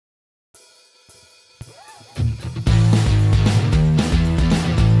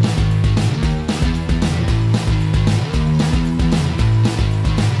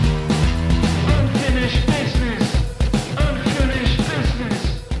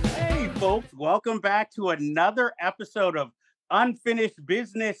folks. Welcome back to another episode of Unfinished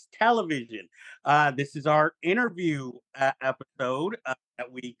Business Television. This is our interview episode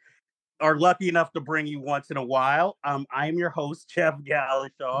that we are lucky enough to bring you once in a while. I am your host, Jeff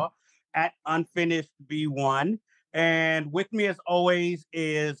Gallishaw at Unfinished B1. And with me, as always,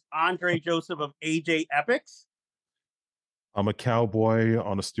 is Andre Joseph of AJ Epics. I'm a cowboy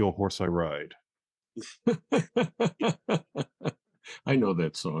on a steel horse I ride. I know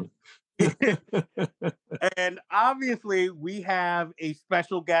that song. And obviously, we have a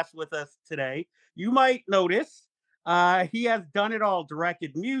special guest with us today. You might notice he has done it all,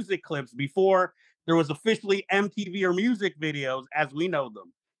 directed music clips before there was officially MTV or music videos as we know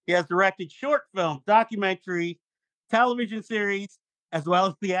them. He has directed short films, documentary, television series, as well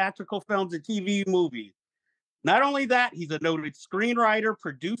as theatrical films and TV movies. Not only that, he's a noted screenwriter,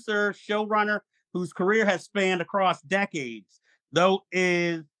 producer, showrunner whose career has spanned across decades, though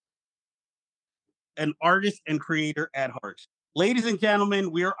is an artist and creator at heart. Ladies and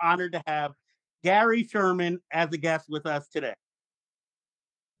gentlemen, we are honored to have Gary Sherman as a guest with us today.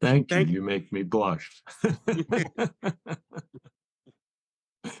 Thank you. You make me blush.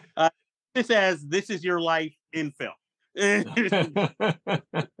 This says, this is your life in film.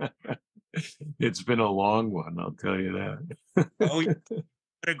 It's been a long one, I'll tell you that. Oh, yeah.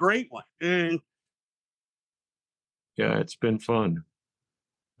 A great one. Yeah, it's been fun.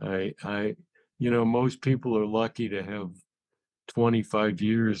 Most people are lucky to have 25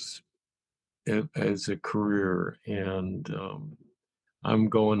 years as a career, and I'm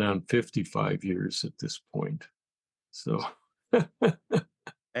going on 55 years at this point. So,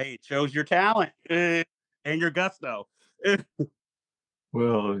 hey, it shows your talent and your gusto.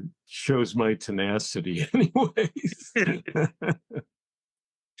 Well, it shows my tenacity, anyways.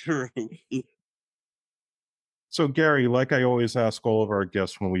 True. So, Gary, like I always ask all of our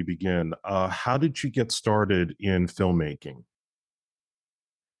guests when we begin, how did you get started in filmmaking?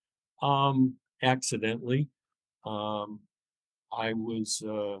 Accidentally. I was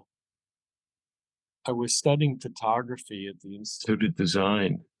studying photography at the Institute of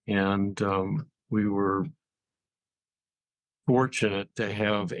Design, and we were fortunate to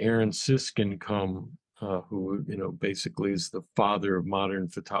have Aaron Siskin come, who basically is the father of modern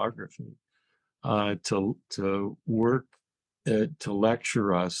photography, to work to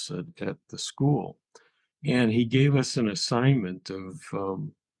lecture us at the school, and he gave us an assignment of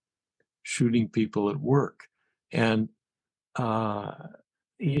shooting people at work, and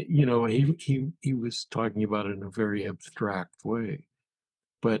he was talking about it in a very abstract way,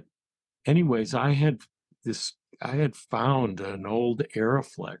 but anyways, I had found an old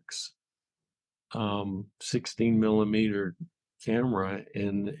Aeroflex 16 millimeter camera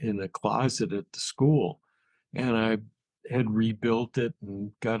in a closet at the school, and I had rebuilt it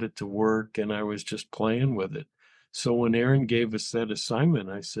and got it to work, and I was just playing with it. So when Aaron gave us that assignment,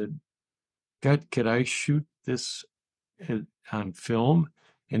 I said, God, could I shoot this on film?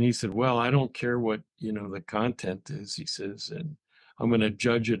 And he said, well, I don't care what the content is, he says, and I'm going to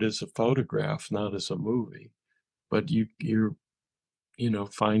judge it as a photograph, not as a movie, but you're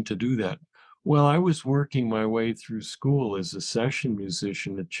fine to do that. Well, I was working my way through school as a session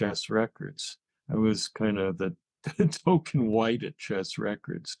musician at Chess Records. I was kind of the token white at Chess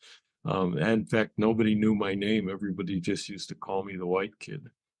Records. In fact, nobody knew my name. Everybody just used to call me the white kid.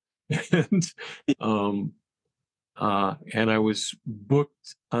 And I was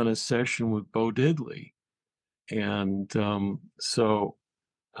booked on a session with Bo Diddley. And so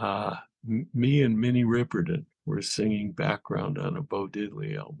me and Minnie Riperton were singing background on a Bo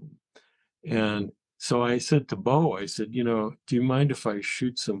Diddley album. And so I said to Bo, I said, do you mind if I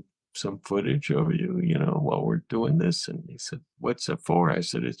shoot some footage of you, while we're doing this? And he said, what's that for? I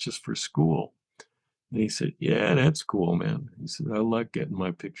said, it's just for school. And he said, yeah, that's cool, man. He said, I like getting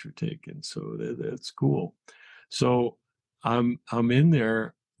my picture taken. So that's cool. So I'm in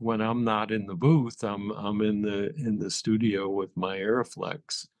there when I'm not in the booth. I'm in the studio with my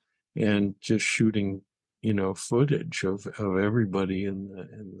Aeroflex and just shooting footage of everybody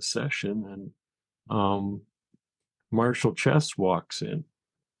in the session. And Marshall Chess walks in,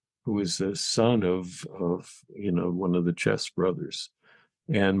 who is the son of one of the Chess brothers.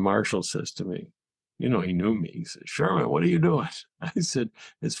 And Marshall says to me, he knew me. He said, Sherman, what are you doing? I said,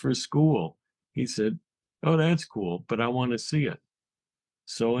 it's for school. He said, oh, that's cool, but I want to see it.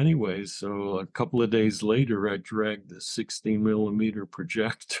 So anyways, a couple of days later, I dragged the 16 millimeter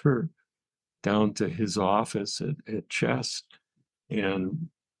projector down to his office at Chess and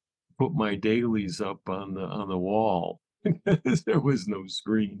put my dailies up on the wall. There was no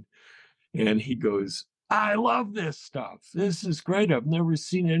screen. And he goes, I love this stuff. This is great. I've never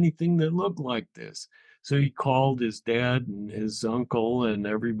seen anything that looked like this. So he called his dad and his uncle and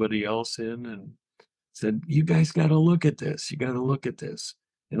everybody else in and said, you guys got to look at this. You got to look at this.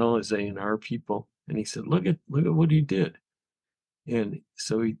 And all his A&R people. And he said, look at what he did. And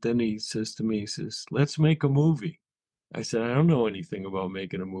so then he says to me, he says, let's make a movie. I said, I don't know anything about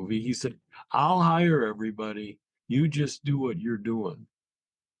making a movie. He said, I'll hire everybody. You just do what you're doing.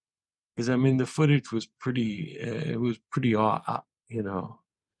 Because I mean, the footage was pretty, it was pretty, you know,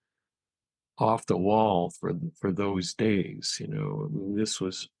 off the wall for those days. You know, I mean, this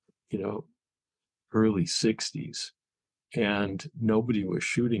was, you know, early 60s, and nobody was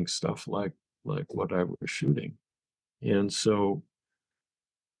shooting stuff like what I was shooting. And so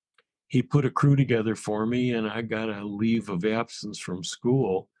he put a crew together for me, and I got a leave of absence from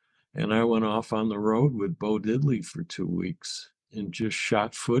school, and I went off on the road with Bo Diddley for 2 weeks and just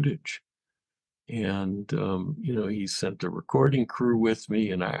shot footage. And you know, he sent a recording crew with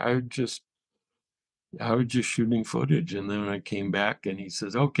me, and I was just shooting footage. And then I came back and he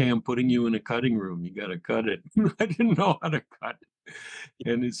says, okay, I'm putting you in a cutting room. You got to cut it. I didn't know how to cut it.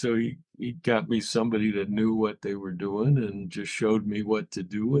 And so he got me somebody that knew what they were doing and just showed me what to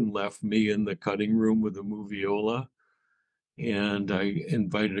do and left me in the cutting room with a moviola. And I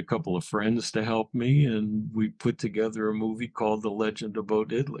invited a couple of friends to help me. And we put together a movie called The Legend of Bo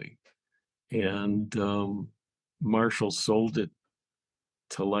Diddley. And Marshall sold it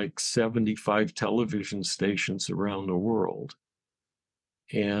to like 75 television stations around the world.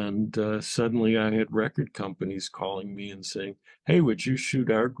 And suddenly I had record companies calling me and saying, hey, would you shoot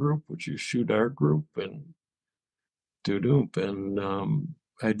our group? Would you shoot our group? And doo-doop. And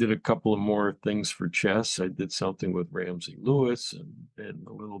I did a couple of more things for chess. I did something with Ramsey Lewis and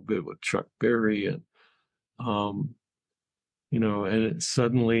a little bit with Chuck Berry. And, you know, and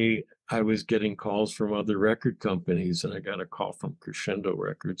suddenly I was getting calls from other record companies, and I got a call from Crescendo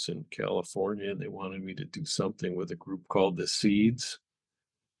Records in California, and they wanted me to do something with a group called The Seeds.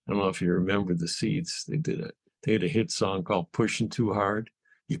 I don't know if you remember The Seeds. They had a hit song called Pushing Too Hard.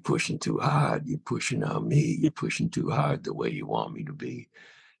 You're pushing too hard. You're pushing on me. You're pushing too hard the way you want me to be.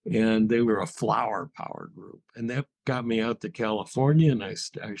 And they were a flower power group. And that got me out to California, and I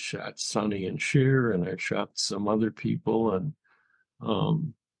shot Sonny and Cher, and I shot some other people, and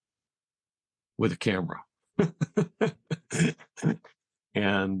with a camera.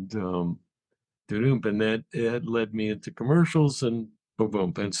 And and that led me into commercials, and boom,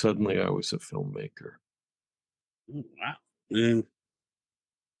 boom, and suddenly I was a filmmaker. Wow. And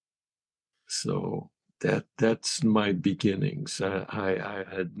so that's my beginnings. I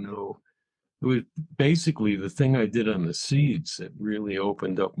had no, it was basically the thing I did on The Seeds that really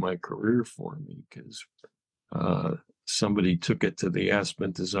opened up my career for me, because somebody took it to the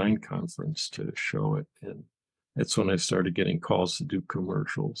Aspen Design Conference to show it. And that's when I started getting calls to do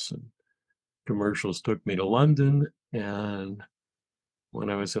commercials. And commercials took me to London. And when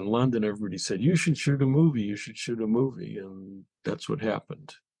I was in London, everybody said, you should shoot a movie. You should shoot a movie. And that's what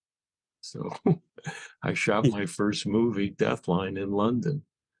happened. So I shot my first movie, Deathline, in London.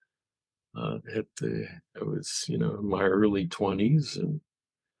 I was, you know, in my early 20s, and it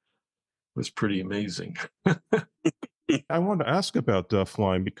was pretty amazing. I wanted to ask about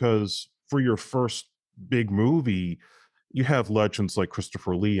Deathline because for your first big movie, you have legends like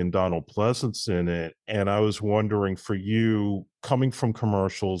Christopher Lee and Donald Pleasence in it. And I was wondering, for you, coming from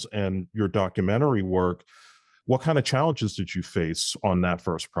commercials and your documentary work, what kind of challenges did you face on that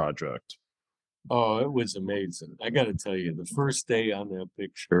first project? Oh, it was amazing. I got to tell you, the first day on that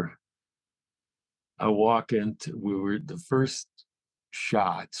picture, I walk into, the first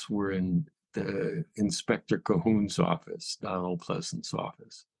shots were in the Inspector Cahoon's office, Donald Pleasence's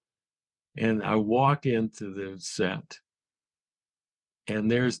office. And I walk into the set,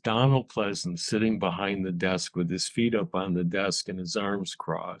 and there's Donald Pleasence sitting behind the desk with his feet up on the desk and his arms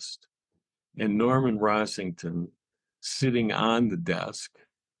crossed, and Norman Rossington sitting on the desk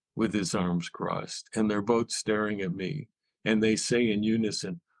with his arms crossed, and they're both staring at me, and they say in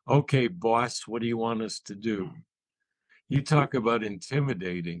unison, okay, boss, what do you want us to do? You talk about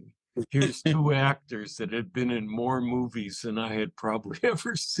intimidating. Here's two actors that had been in more movies than I had probably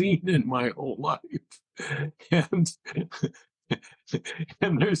ever seen in my whole life. And,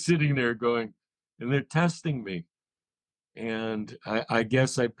 and they're sitting there going, and they're testing me. And I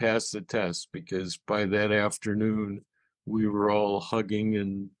guess I passed the test, because by that afternoon, we were all hugging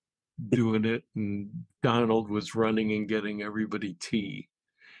and doing it. And Donald was running and getting everybody tea.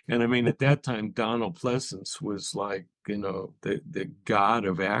 And I mean, at that time, Donald Pleasence was like, you know, the god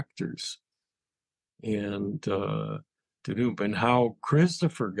of actors. And to do. And how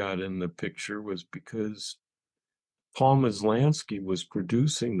Christopher got in the picture was because Paul Maslansky was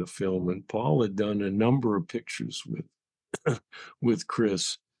producing the film, and Paul had done a number of pictures with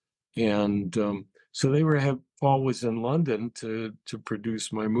Chris. And so Paul was in London to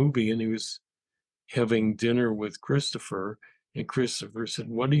produce my movie, and he was having dinner with Christopher. And Christopher said,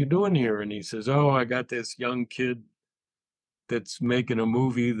 "What are you doing here?" And he says, "Oh, I got this young kid that's making a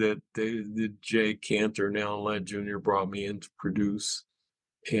movie that the Jay Cantor and Alan Ladd Jr. brought me in to produce."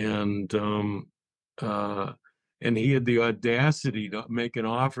 And he had the audacity to make an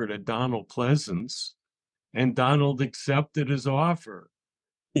offer to Donald Pleasence, and Donald accepted his offer.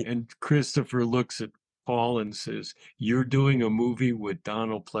 And Christopher looks at Paul and says, "You're doing a movie with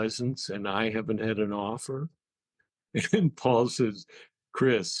Donald Pleasence and I haven't had an offer?" And Paul says,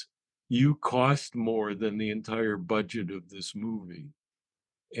 "Chris, you cost more than the entire budget of this movie."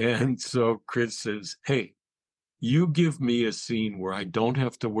 And so Chris says, "Hey, you give me a scene where I don't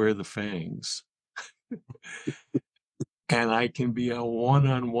have to wear the fangs and I can be a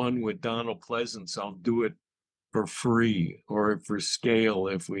one-on-one with Donald Pleasence. I'll do it for free or for scale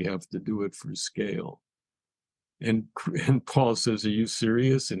if we have to do it for scale." And Paul says, "Are you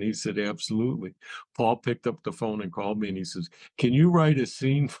serious?" And he said, "Absolutely." Paul picked up the phone and called me, and he says, "Can you write a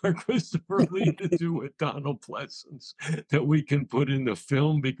scene for Christopher Lee to do with Donald Pleasence that we can put in the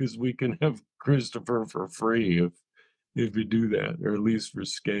film, because we can have Christopher for free if you do that, or at least for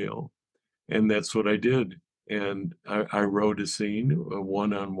scale." And that's what I did. And I wrote a scene, a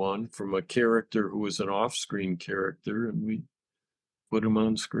one-on-one, from a character who was an off-screen character, and we put him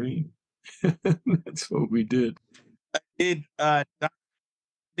on screen. That's what we did. Did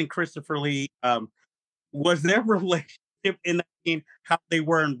Christopher Lee, was their relationship in that scene how they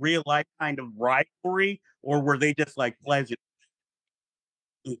were in real life, kind of rivalry, or were they just like pleasure?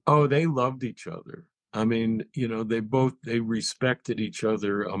 Oh, they loved each other. I mean, they respected each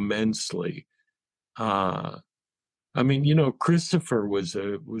other immensely. I mean, Christopher was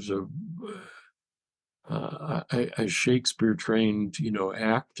a Shakespeare trained,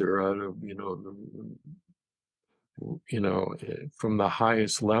 actor out of, from the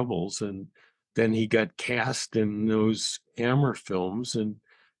highest levels. And then he got cast in those Hammer films, and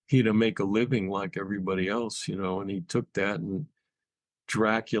he had to make a living like everybody else, and he took that, and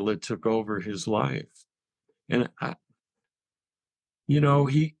Dracula took over his life. And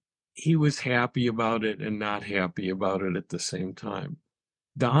he was happy about it and not happy about it at the same time.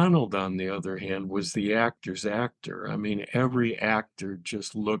 Donald, on the other hand, was the actor's actor. I mean, every actor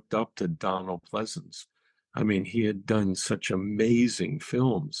just looked up to Donald Pleasence. I mean, he had done such amazing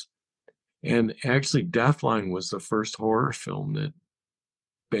films. And actually, Deathline was the first horror film that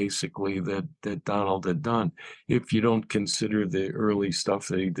Donald had done, if you don't consider the early stuff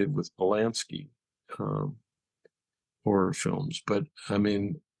that he did with Polanski, horror films. But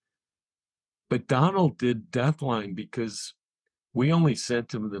Donald did Deathline because we only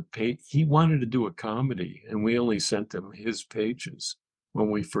sent him the page. He wanted to do a comedy, and we only sent him his pages when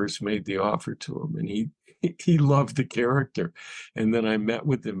we first made the offer to him. And he loved the character. And then I met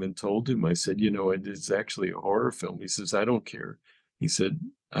with him and told him, I said, it's actually a horror film. He says, "I don't care." He said,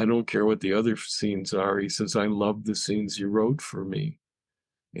 "I don't care what the other scenes are." He says, "I love the scenes you wrote for me.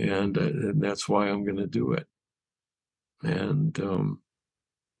 And that's why I'm going to do it." And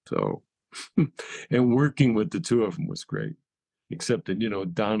so, and working with the two of them was great. Except that,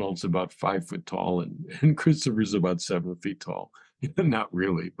 Donald's about 5 foot tall and Christopher's about 7 feet tall. Not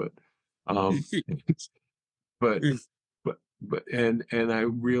really, but but I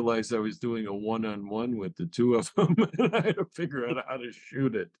realized I was doing a one-on-one with the two of them, and I had to figure out how to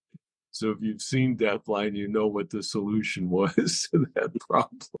shoot it. So if you've seen Deathline, you know what the solution was to that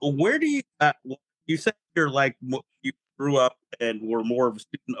problem. Where do you said you grew up and were more of a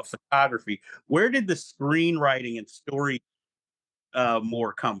student of photography. Where did the screenwriting and story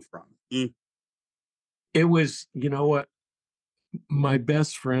more come from? It was, what, my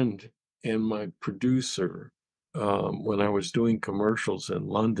best friend and my producer, when I was doing commercials in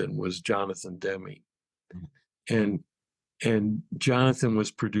London, was Jonathan Demme. And Jonathan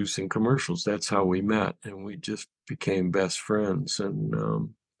was producing commercials. That's how we met, and we just became best friends.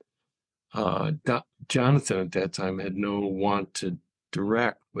 And Jonathan at that time had no want to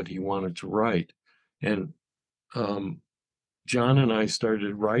direct, but he wanted to write. And John and I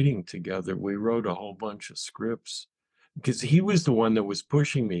started writing together. We wrote a whole bunch of scripts because he was the one that was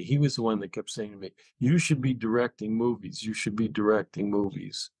pushing me. He was the one that kept saying to me, "You should be directing movies. You should be directing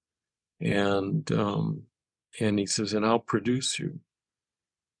movies." And he says, "And I'll produce you."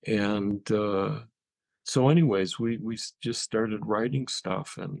 And so anyways, we just started writing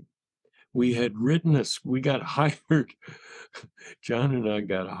stuff. And we had written we got hired, John and I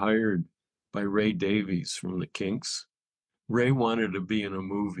got hired by Ray Davies from the Kinks. Ray wanted to be in a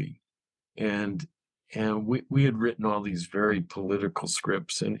movie, and we had written all these very political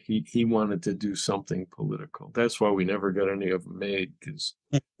scripts, and he wanted to do something political. That's why we never got any of them made, because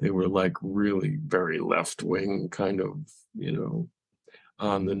they were like really very left wing, kind of, you know,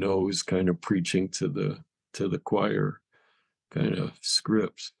 on the nose, kind of preaching to the choir kind of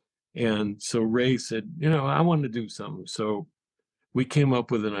scripts. And so Ray said, you know, I want to do something. So we came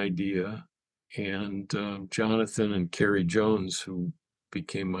up with an idea, and Jonathan and Carrie Jones, who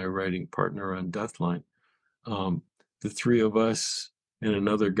became my writing partner on Deathline, the three of us and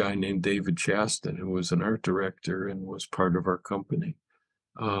another guy named David Chaston, who was an art director and was part of our company.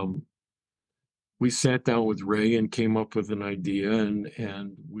 We sat down with Ray and came up with an idea,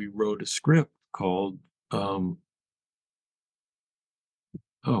 and we wrote a script called,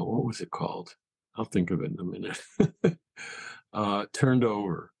 what was it called? I'll think of it in a minute. Turned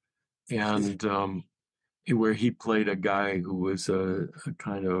Over. And where he played a guy who was a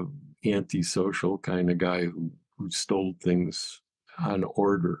kind of antisocial kind of guy who stole things on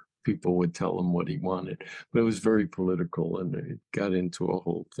order. People would tell him what he wanted, but it was very political, and it got into a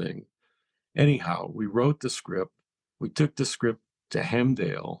whole thing. Anyhow, we wrote the script. We took the script to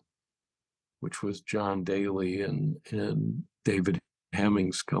Hemdale, which was John Daly and David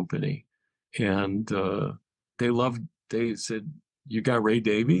Hemming's company. And they said, "You got Ray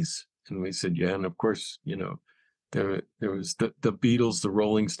Davies?" And we said, "Yeah." And of course, you know, there was the Beatles, the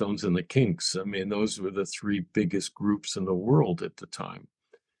Rolling Stones, and the Kinks. I mean, those were the three biggest groups in the world at the time.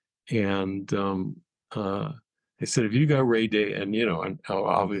 And they said, "If you got Ray Day," and you know, and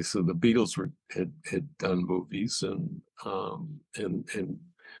obviously the Beatles had done movies, and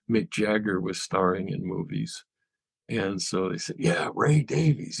Mick Jagger was starring in movies, and so they said, "Yeah, Ray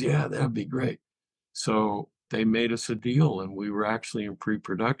Davies, yeah, that'd be great." So they made us a deal, and we were actually in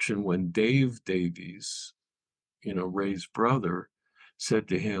pre-production when Dave Davies, you know, Ray's brother, said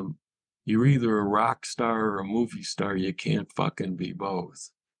to him, "You're either a rock star or a movie star. You can't fucking be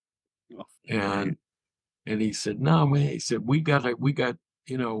both." And he said, "No, man." He said, we got,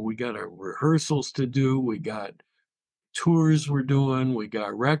 you know, we got our rehearsals to do. We got tours we're doing. We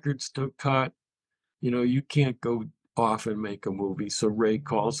got records to cut. You know, you can't go off and make a movie." So Ray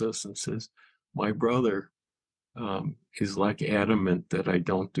calls us and says, "My brother is like adamant that I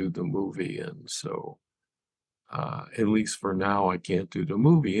don't do the movie. And so at least for now, I can't do the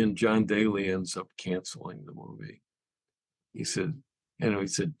movie." And John Daly ends up canceling the movie. He said,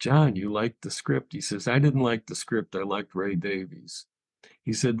 "John, you liked the script?" He says, "I didn't like the script. I liked Ray Davies."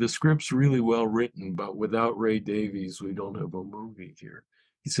 He said, "The script's really well written, but without Ray Davies, we don't have a movie here."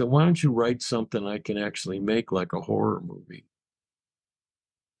 He said, "Why don't you write something I can actually make like a horror movie?"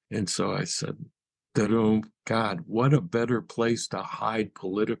 And so I said, God, what a better place to hide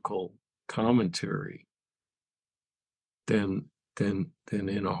political commentary than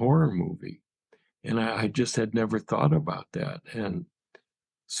in a horror movie. And I just had never thought about that. And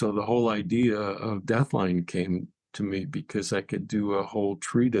so the whole idea of Deathline came to me because I could do a whole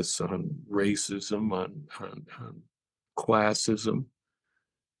treatise on racism, on classism,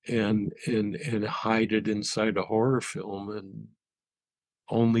 and hide it inside a horror film, and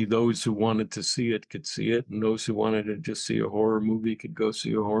only those who wanted to see it could see it, and those who wanted to just see a horror movie could go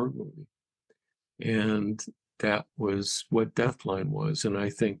see a horror movie. And that was what Deathline was. And I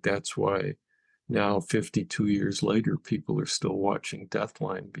think that's why now, 52 years later, people are still watching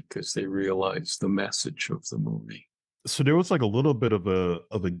Deathline, because they realize the message of the movie. So there was like a little bit of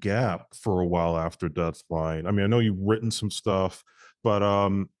a gap for a while after Deathline. I mean, I know you've written some stuff, but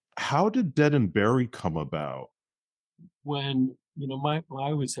how did Dead and Buried come about? When, you know,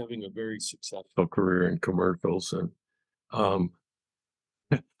 I was having a very successful career in commercials, and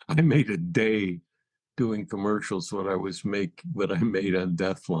I made a day doing commercials what I made on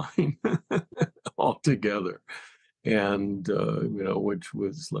Deathline altogether, and you know, which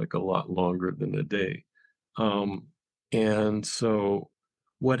was like a lot longer than a day. And so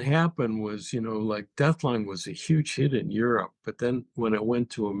what happened was, you know, like Deathline was a huge hit in Europe, but then when it went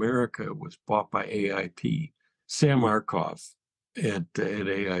to America, it was bought by AIP. Sam Arkoff at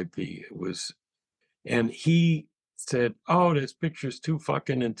AIP. It was, and he said, "Oh, this picture's too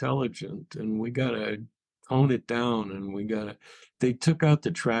fucking intelligent, and we gotta tone it down, and they took out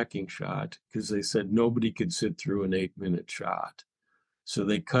the tracking shot because they said nobody could sit through an 8-minute shot. So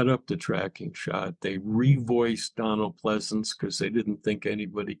they cut up the tracking shot. They revoiced Donald Pleasence because they didn't think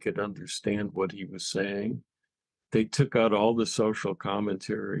anybody could understand what he was saying. They took out all the social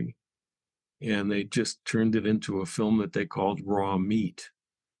commentary, and they just turned it into a film that they called Raw Meat.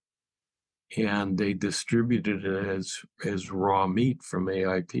 and they distributed it as raw meat from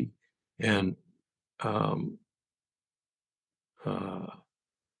AIP. And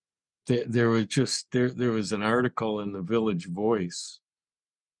there was an article in the Village Voice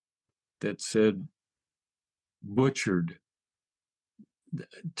that said, butchered,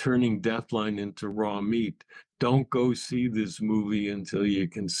 turning Deathline into raw meat. Don't go see this movie until you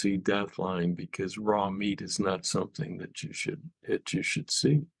can see Deathline, because raw meat is not something that you should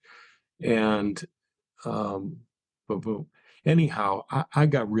see. And anyhow, I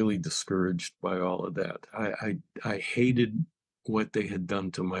got really discouraged by all of that. I hated what they had done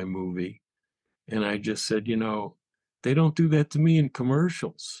to my movie, and I just said, they don't do that to me in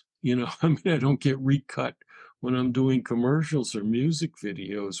commercials. I mean, I don't get recut when I'm doing commercials or music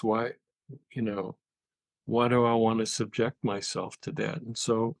videos. Why do I want to subject myself to that? And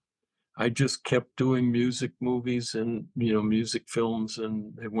so I just kept doing music movies and, music films,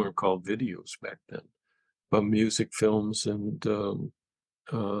 and they weren't called videos back then, but music films and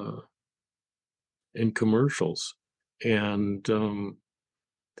commercials. And, and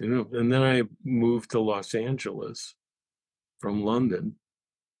then I moved to Los Angeles from London.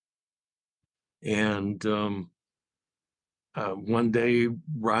 And one day,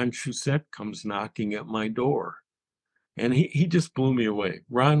 Ron Shusett comes knocking at my door. And he just blew me away.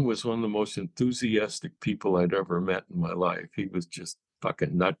 Ron was one of the most enthusiastic people I'd ever met in my life. He was just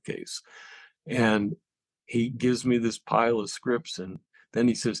fucking nutcase. And he gives me this pile of scripts, and then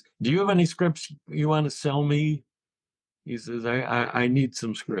he says, do you have any scripts you want to sell me? He says, I need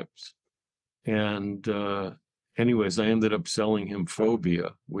some scripts. And anyways, I ended up selling him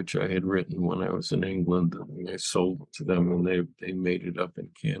Phobia, which I had written when I was in England, and I sold it to them, and they made it up in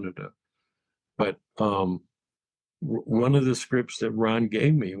Canada. But one of the scripts that Ron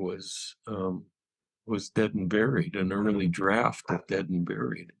gave me was Dead and Buried, an early draft of Dead and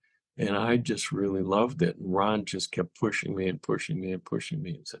Buried. And I just really loved it. And Ron just kept pushing me and pushing me and pushing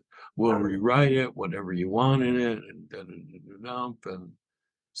me and said, we'll rewrite it, whatever you want in it. And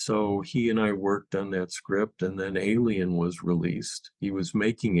so he and I worked on that script, and then Alien was released. He was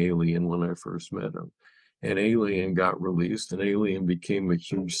making Alien when I first met him. And Alien got released, and Alien became a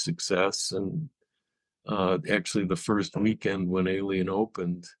huge success. And actually, the first weekend when Alien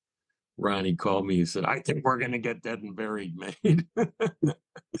opened, Ronnie called me. He said, I think we're going to get Dead and Buried made.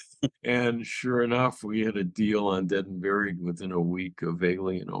 And sure enough, we had a deal on Dead and Buried within a week of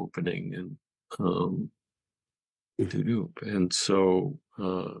Alien opening. And so,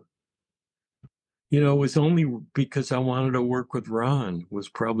 it was only because I wanted to work with Ron was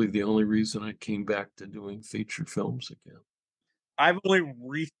probably the only reason I came back to doing feature films again. I've only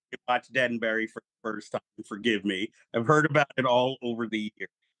recently watched Dead and Buried for the first time. Forgive me. I've heard about it all over the years.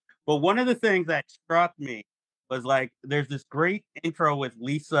 But one of the things that struck me was there's this great intro with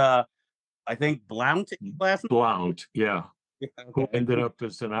Lisa, I think Blount last name? Blount, yeah. Yeah, Who okay. ended up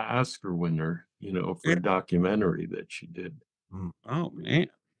as an Oscar winner, for a documentary that she did. Oh man.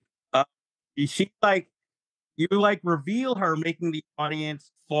 She you reveal her, making the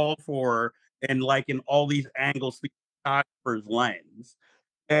audience fall for her, and in all these angles through the photographer's lens.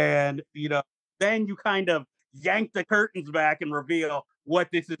 And then you kind of yank the curtains back and reveal what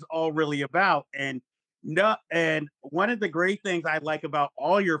this is all really about. And one of the great things I like about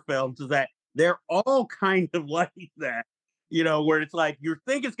all your films is that they're all kind of like that, where it's you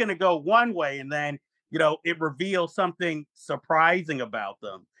think it's going to go one way, and then it reveals something surprising about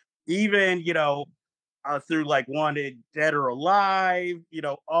them. Even through Wanted Dead or Alive,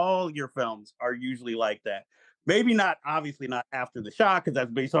 all your films are usually like that. Maybe not, obviously not After the Shock, because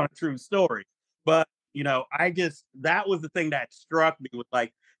that's based on a true story. But that was the thing that struck me, with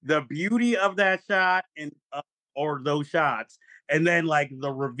the beauty of that shot and or those shots, and then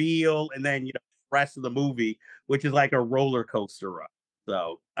the reveal, and then the rest of the movie, which is a roller coaster ride.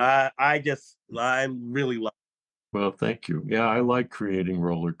 So I really love. Well, thank you. Yeah, I like creating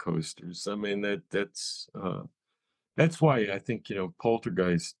roller coasters. I mean, that's why I think,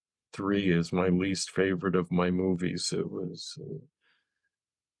 Poltergeist 3 is my least favorite of my movies. It was,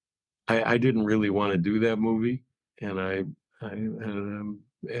 I didn't really want to do that movie. And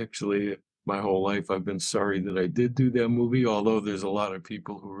actually, my whole life, I've been sorry that I did do that movie, although there's a lot of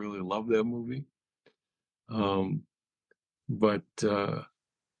people who really love that movie. But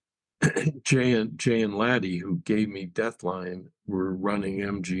Jay and Laddie, who gave me Deathline, were running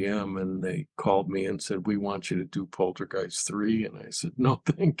MGM, and they called me and said, we want you to do Poltergeist 3. And I said, no,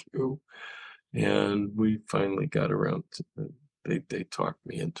 thank you. And we finally got around to they talked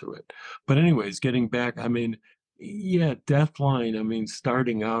me into it. But anyways, getting back, I mean, yeah, Deathline, I mean,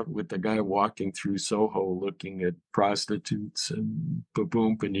 starting out with the guy walking through Soho looking at prostitutes and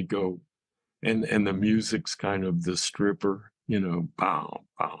boom, and you go, and the music's kind of the stripper, you know, bow,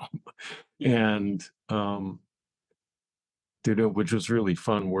 bow. And which was really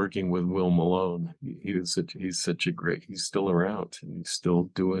fun working with Will Malone. He's such a great, he's still around and he's still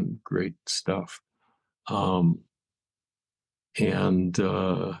doing great stuff. And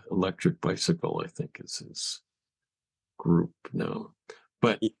Electric Bicycle, I think, is his group now.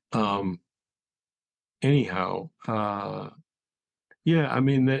 But anyhow, yeah, I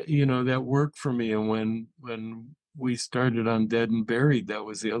mean, that, you know, that worked for me. And when we started on Dead and Buried, that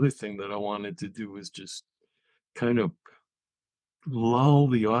was the other thing that I wanted to do, was just kind of lull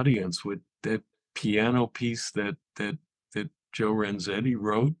the audience with that piano piece that Joe Renzetti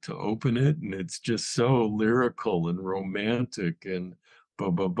wrote to open it, and it's just so lyrical and romantic and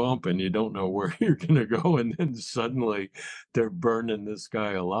bump, and you don't know where you're gonna go, and then suddenly they're burning this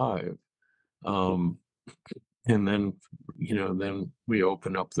guy alive. And then, you know, then we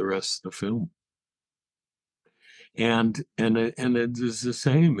open up the rest of the film. And it is the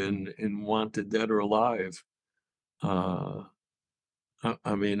same in Wanted Dead or Alive. I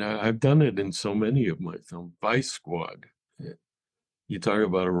mean, I've done it in so many of my films. Vice Squad. You talk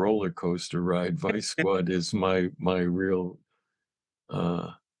about a roller coaster ride. Vice Squad is my real.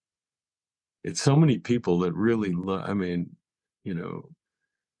 It's so many people that really love. I mean, you know,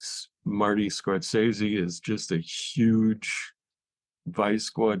 Marty Scorsese is just a huge Vice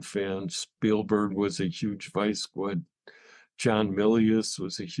Squad fan. Spielberg was a huge Vice Squad. John Milius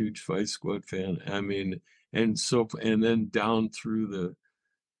was a huge Vice Squad fan. I mean, and then down through the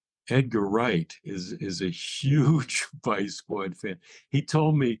Edgar Wright is a huge Vice Squad fan.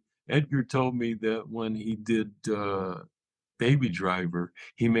 Edgar told me that when he did Baby Driver,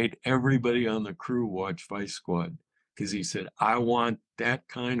 he made everybody on the crew watch Vice Squad, because he said, I want that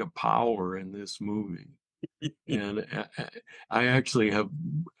kind of power in this movie. And I actually have,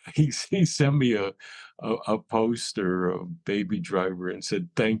 he sent me a poster of Baby Driver and said,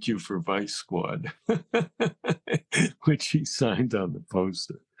 thank you for Vice Squad, which he signed on the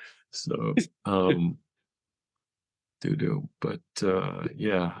poster. So, but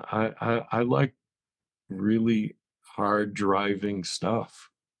yeah, I like really hard driving stuff,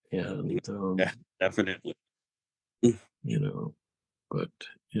 and Yeah, definitely. you know, but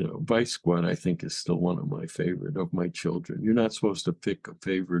you know, Vice Squad, I think, is still one of my favorite of my children. You're not supposed to pick a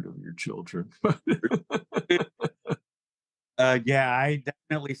favorite of your children. Yeah, I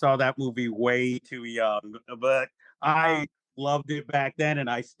definitely saw that movie way too young, but I loved it back then, and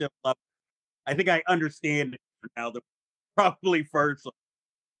I still love it. I think I understand it now, the probably first,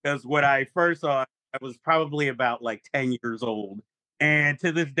 because when I first saw it, I was probably about like 10 years old. And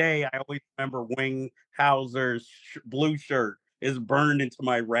to this day, I always remember Wing Hauser's blue shirt is burned into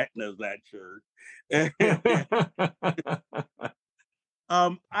my retinas, that shirt.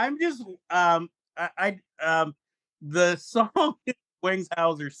 I'm just the song Wings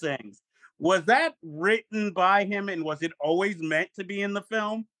Hauser sings, was that written by him, and was it always meant to be in the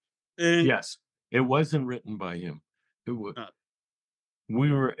film? Yes, it wasn't written by him. It was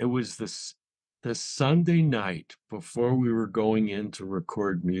it was the Sunday night before we were going in to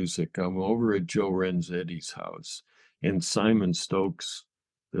record music. I'm over at Joe Renzetti's house, and Simon Stokes,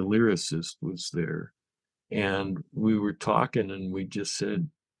 the lyricist, was there. And we were talking, and we just said,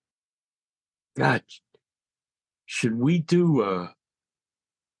 God, should we do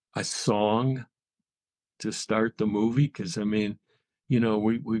a song to start the movie? Because I mean, you know,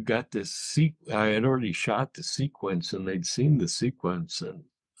 we've got this I had already shot the sequence, and they'd seen the sequence, and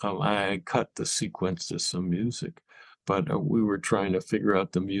I cut the sequence to some music, but we were trying to figure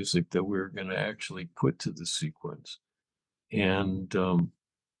out the music that we were going to actually put to the sequence. And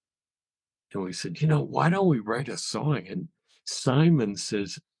we said, you know, why don't we write a song? And Simon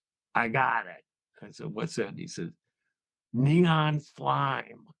says, I got it. I said, what's that? And he says, Neon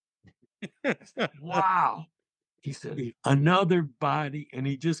Slime. Wow. He said, another body, and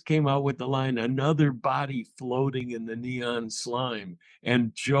he just came out with the line, another body floating in the neon slime.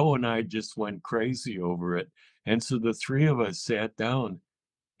 And Joe and I just went crazy over it. And so the three of us sat down,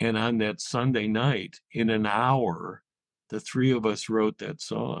 and on that Sunday night, in an hour, the three of us wrote that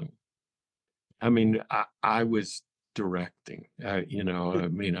song. I mean, I was directing, you know, I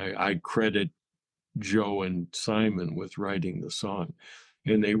mean, I credit Joe and Simon with writing the song,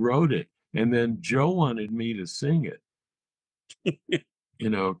 and they wrote it. And then Joe wanted me to sing it. You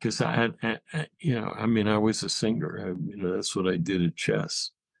know, because you know, I mean, I was a singer. You know, that's what I did at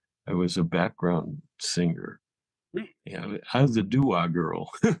chess. I was a background singer. Yeah, I was a doo-wah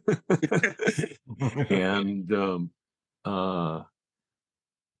girl.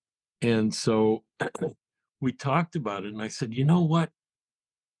 And so we talked about it, and I said, you know what?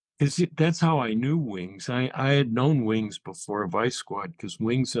 that's how I knew Wings. I had known Wings before Vice Squad, because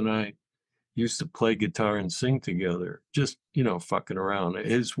Wings and I used to play guitar and sing together, just, fucking around.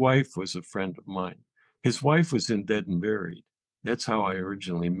 His wife was a friend of mine. His wife was in Dead and Buried. That's how I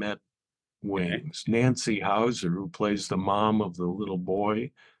originally met Wings. Okay. Nancy Hauser, who plays the mom of the little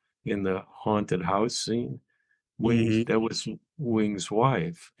boy in the haunted house scene. Wings, that was Wings'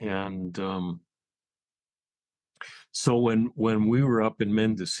 wife. And so when we were up in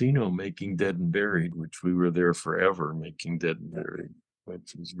Mendocino making Dead and Buried, which we were there forever making Dead and Buried,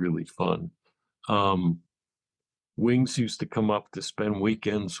 which was really fun. Wings used to come up to spend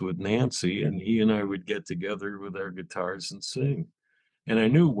weekends with Nancy, and he and I would get together with our guitars and sing. And I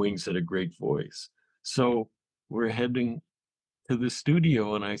knew Wings had a great voice. So we're heading to the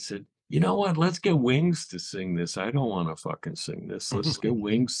studio, and I said, you know what? Let's get Wings to sing this. I don't want to fucking sing this. Let's get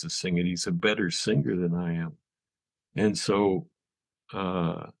Wings to sing it. He's a better singer than I am. And so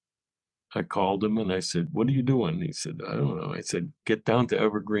I called him and I said, what are you doing? He said, I don't know. I said, get down to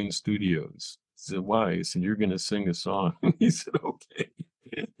Evergreen Studios. He said, why? I said, you're going to sing a song. He said, okay.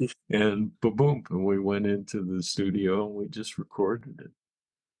 And boom, and we went into the studio and we just recorded it.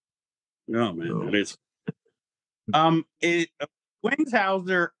 Oh man, that is. Wings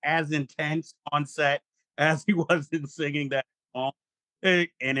Hauser as intense on set as he was in singing that song and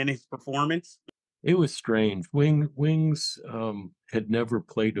in his performance? It was strange. Wings had never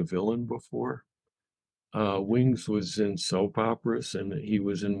played a villain before. Wings was in soap operas, and he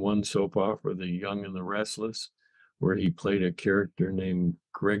was in one soap opera, The Young and the Restless, where he played a character named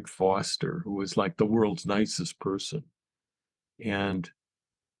Greg Foster, who was like the world's nicest person.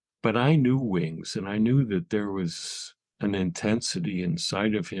 But I knew Wings, and I knew that there was an intensity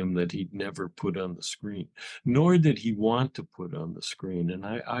inside of him that he'd never put on the screen, nor did he want to put on the screen. And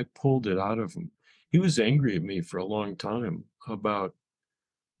I pulled it out of him. He was angry at me for a long time about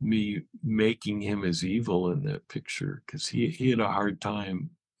me making him as evil in that picture, because he had a hard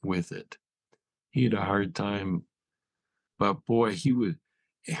time with it. He had a hard time, but boy, he would.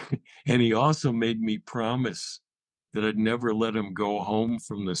 And he also made me promise that I'd never let him go home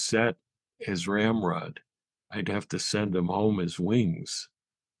from the set as Ramrod. I'd have to send him home as Wings.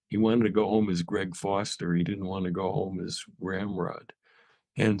 He wanted to go home as Greg Foster. He didn't want to go home as Ramrod.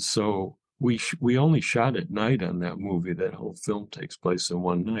 And so we only shot at night on that movie. That whole film takes place in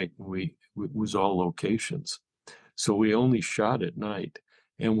one night. It was all locations. So we only shot at night,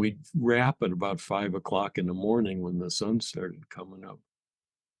 and we'd wrap at about 5 o'clock in the morning when the sun started coming up.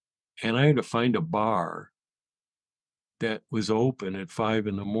 And I had to find a bar that was open at 5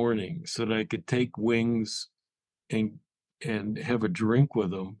 in the morning so that I could take Wings and have a drink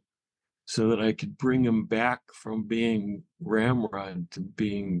with him, so that I could bring him back from being Ramrod to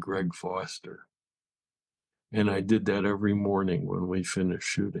being Greg Foster. And I did that every morning when we finished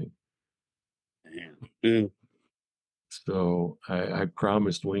shooting. So I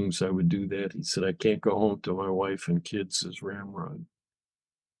promised Wings I would do that. He said, I can't go home to my wife and kids as Ramrod.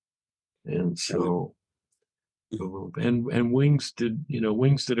 And so, and Wings did,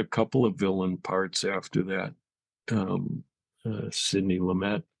 Wings did a couple of villain parts after that. Sidney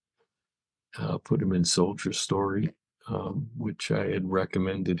Lumet put him in Soldier Story, which I had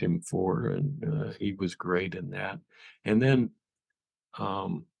recommended him for, and he was great in that. And then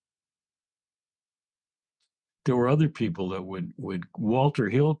there were other people that would Walter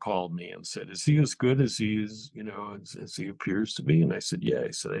Hill called me and said, is he as good as he is, as he appears to be? And I said, yeah.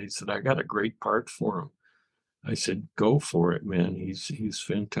 He said, I got a great part for him. I said, go for it, man. He's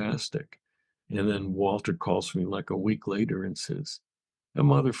fantastic. And then Walter calls me like a week later and says, that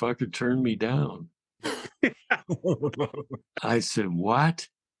motherfucker turned me down. I said, what?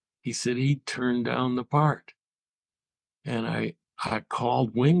 He said, he turned down the part. And I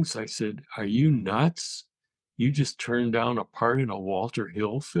called Wings. I said, are you nuts? You just turned down a part in a Walter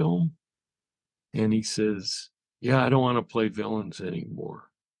Hill film? And he says, yeah, I don't want to play villains anymore.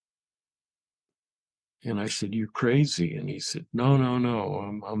 And I said, you're crazy. And he said, no,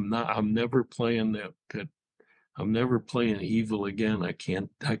 I'm not, I'm never playing that I'm never playing evil again. I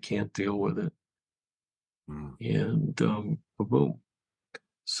can't deal with it. And boom.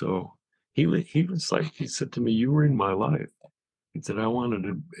 So he was like, he said to me, you were in my life. He said, I wanted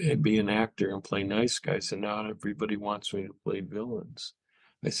to be an actor and play nice guys, and now everybody wants me to play villains.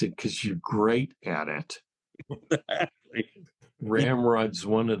 I said, because you're great at it. Ramrod's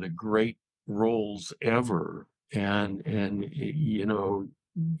one of the great roles ever. And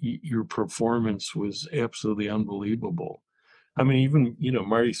your performance was absolutely unbelievable. I mean, even,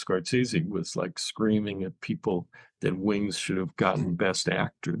 Marty Scorsese was like screaming at people that Wings should have gotten Best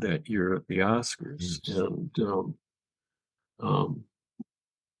Actor that year at the Oscars. And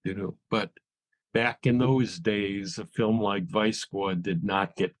But back in those days, a film like Vice Squad did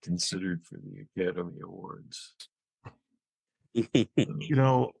not get considered for the Academy Awards.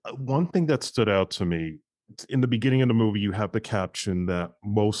 One thing that stood out to me in the beginning of the movie, you have the caption that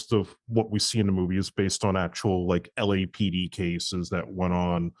most of what we see in the movie is based on actual like LAPD cases that went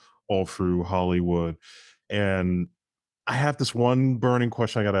on all through Hollywood. And I have this one burning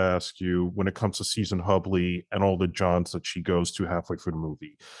question I got to ask you when it comes to Susan Hubley and all the Johns that she goes to halfway through the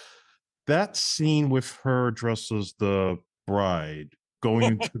movie. That scene with her dressed as the bride going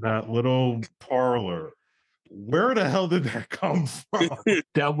into that little parlor, where the hell did that come from?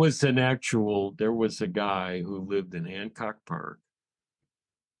 That was there was a guy who lived in Hancock Park,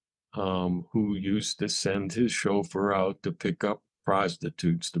 who used to send his chauffeur out to pick up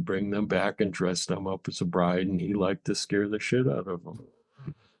prostitutes to bring them back and dress them up as a bride, and he liked to scare the shit out of them.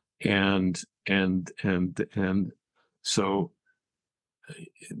 And so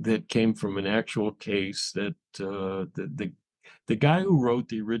that came from an actual case that the guy who wrote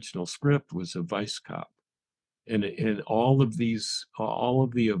the original script was a vice cop. And all of the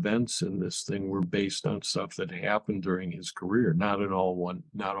events in this thing were based on stuff that happened during his career, not all in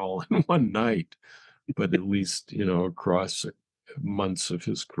one night, but at least across months of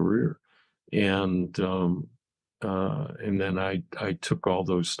his career. And then I took all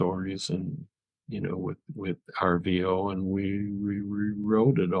those stories and with RVO, and we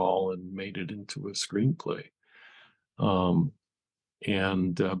rewrote it all and made it into a screenplay.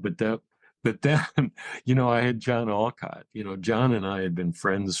 But then, I had John Alcott. John and I had been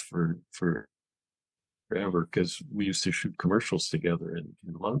friends for forever because we used to shoot commercials together in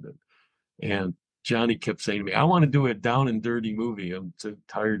London. And Johnny kept saying to me, "I want to do a down and dirty movie. I'm so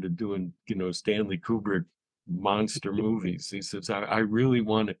tired of doing, Stanley Kubrick monster movies." He says, I really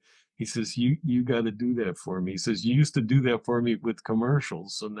want to." He says, you got to do that for me. He says, "You used to do that for me with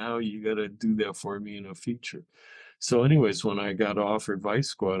commercials, so now you got to do that for me in a feature." So anyways, when I got offered Vice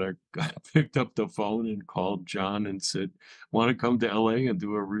Squad, I picked up the phone and called John and said, "Want to come to LA and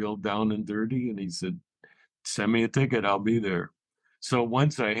do a real down and dirty?" And he said, "Send me a ticket, I'll be there." So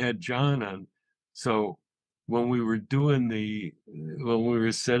once I had John on, so when we were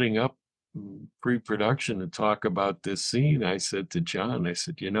setting up pre-production to talk about this scene, I said to John, I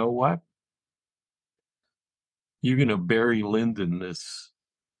said, "You know what? You're going to bury Lyndon this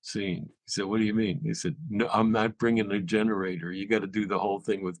scene." He said, "What do you mean?" He said, "No, I'm not bringing a generator. You got to do the whole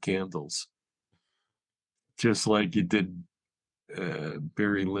thing with candles, just like you did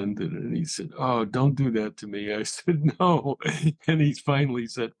Barry Lyndon." And he said, "Oh, don't do that to me." I said, "No." And he finally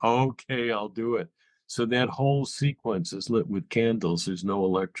said, "Okay, I'll do it." So that whole sequence is lit with candles. There's no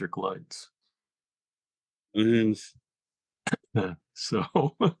electric lights. So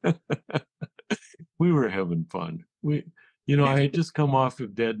we were having fun. I had just come off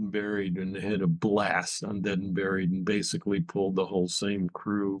of Dead and Buried and had a blast on Dead and Buried and basically pulled the whole same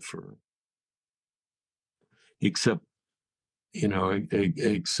crew except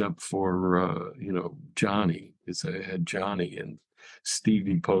for Johnny, because I had Johnny, and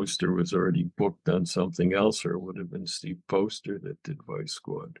Stevie Poster was already booked on something else, or it would have been Steve Poster that did Vice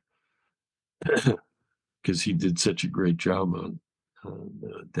Squad, because he did such a great job on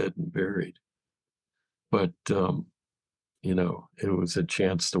Dead and Buried. But it was a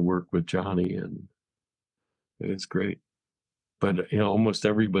chance to work with Johnny, and it was great. But almost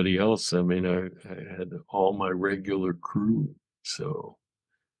everybody else, I mean, I had all my regular crew, so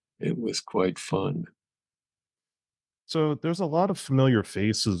it was quite fun. So there's a lot of familiar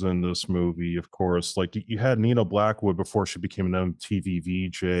faces in this movie, of course. Like you had Nina Blackwood before she became an MTV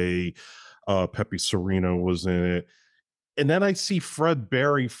VJ. Pepe Sereno was in it. And then I see Fred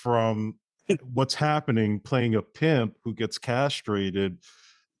Berry from What's Happening playing a pimp who gets castrated.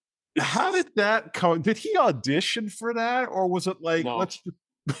 How did that come? Did he audition for that? Or was it like, No. let's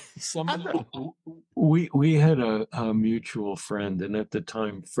we had a mutual friend, and at the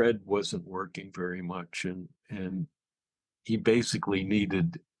time Fred wasn't working very much, and he basically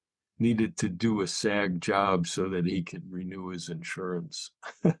needed to do a SAG job so that he could renew his insurance.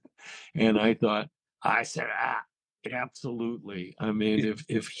 And I said, absolutely. I mean,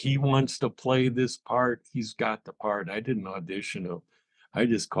 if he wants to play this part, he's got the part. I didn't audition him. I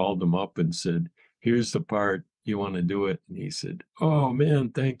just called him up and said, "Here's the part. You want to do it?" And he said, "Oh man,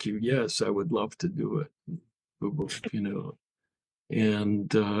 thank you. Yes, I would love to do it."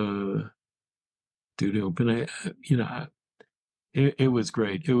 And it was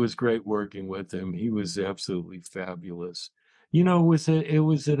great. It was great working with him. He was absolutely fabulous. It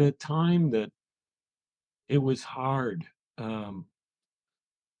was at a time that it was hard.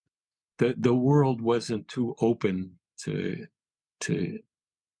 The world wasn't too open to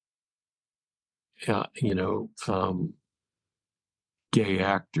gay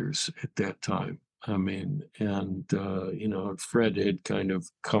actors at that time. I mean, and Fred had kind of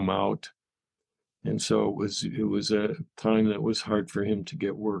come out, and so it was a time that was hard for him to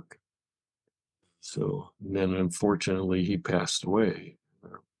get work. So then, unfortunately, he passed away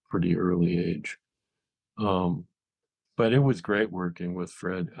at a pretty early age. But it was great working with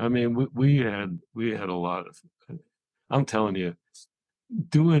Fred. I mean, we had a lot of. I'm telling you,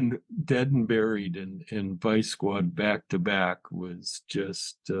 doing Dead and Buried and Vice Squad back to back was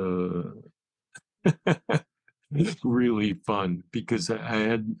just really fun, because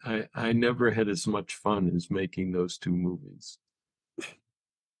I never had as much fun as making those two movies.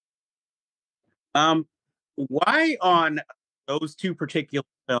 Why on those two particular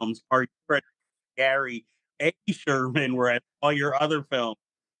films are you crediting Gary A. Sherman, whereas all your other films,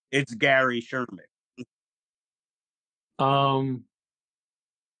 it's Gary Sherman? I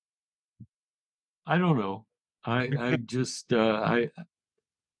don't know. I just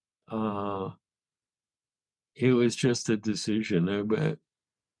it was just a decision. But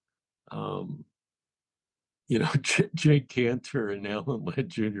Jake Cantor and Alan Ladd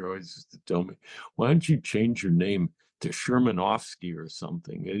Jr. always used to tell me, "Why don't you change your name to Shermanovsky or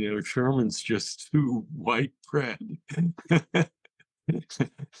something?" And, Sherman's just too white bread.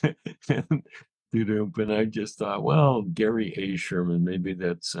 But I just thought, well, Gary A. Sherman, maybe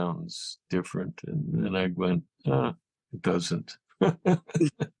that sounds different. And then I went, it doesn't.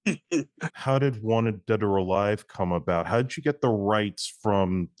 How did Wanted Dead or Alive come about? How did you get the rights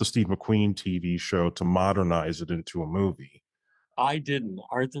from the Steve McQueen TV show to modernize it into a movie? I didn't.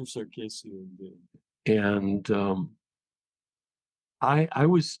 Arthur Sarkisian did. And I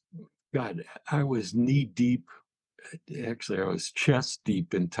was knee deep. Actually, I was chest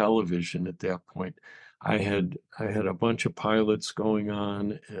deep in television at that point. I had a bunch of pilots going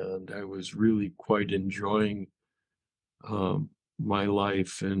on, and I was really quite enjoying my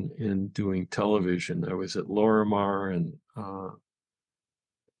life in doing television. I was at Lorimar, and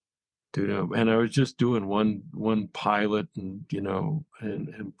and I was just doing one pilot, and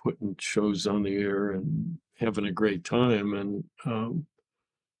and putting shows on the air and having a great time, and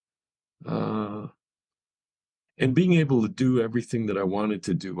being able to do everything that I wanted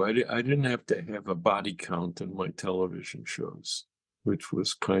to do. I didn't have to have a body count in my television shows, which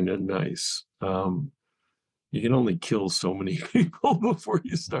was kind of nice. You can only kill so many people before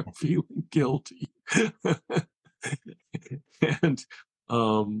you start feeling guilty. And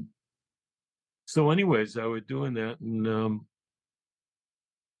so anyways, I was doing that, and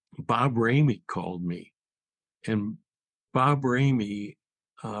Bob Ramey called me, and Bob Ramey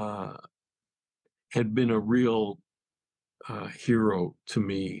had been a real hero to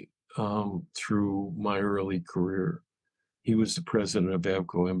me through my early career. He was the president of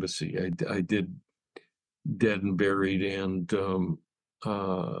Avco Embassy. I did Dead and Buried and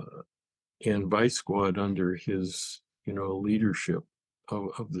Vice Squad under his leadership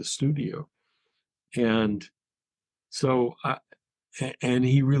of the studio, and so and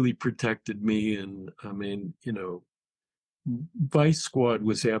he really protected me. And I mean, Vice Squad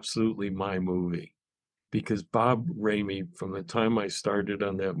was absolutely my movie, because Bob Ramey, from the time I started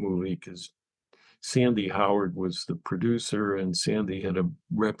on that movie, because Sandy Howard was the producer, and Sandy had a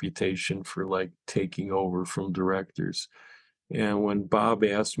reputation for like taking over from directors. And when Bob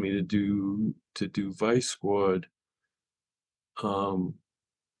asked me to do Vice Squad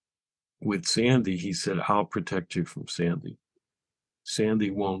with Sandy, he said, "I'll protect you from Sandy.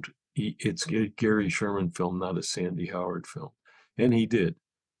 Sandy won't. It's a Gary Sherman film, not a Sandy Howard film." And he did.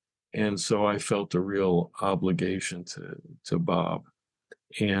 And so I felt a real obligation to Bob.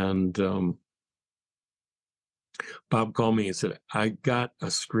 And Bob called me and said, "I got a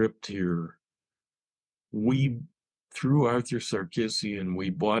script here. Through Arthur Sarkisian, we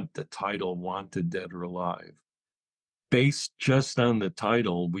bought the title Wanted Dead or Alive. Based just on the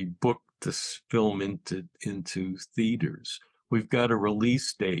title, we booked this film into theaters. We've got a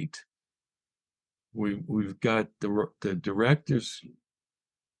release date. We've got the director's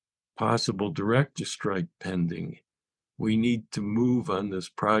possible director strike pending. We need to move on this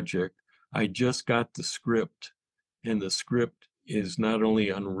project. I just got the script, and the script is not only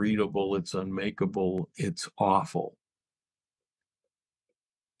unreadable, it's unmakeable, it's awful.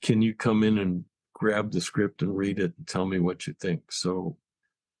 Can you come in and grab the script and read it and tell me what you think?" So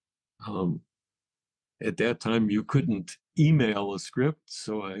at that time, you couldn't email a script,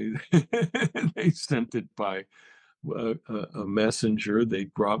 so they sent it by a messenger. They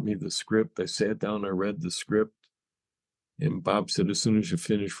brought me the script. I sat down, I read the script, and Bob said, "As soon as you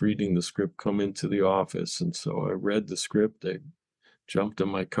finish reading the script, come into the office." And so I read the script. I jumped in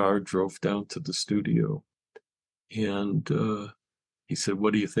my car, drove down to the studio. And he said,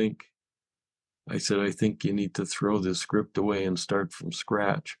 "What do you think?" I said, "I think you need to throw the script away and start from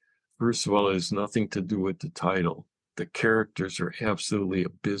scratch. First of all, it has nothing to do with the title. The characters are absolutely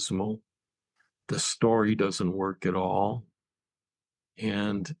abysmal. The story doesn't work at all."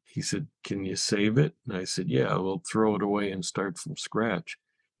 And he said, "Can you save it?" And I said, "Yeah, we'll throw it away and start from scratch."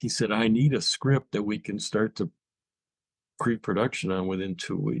 He said, "I need a script that we can start the pre-production on within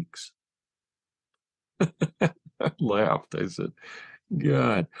 2 weeks." I laughed. I said,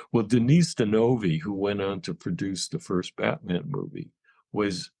 "God." Well, Denise Denovi, who went on to produce the first Batman movie,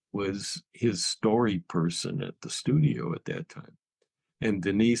 was his story person at the studio at that time. And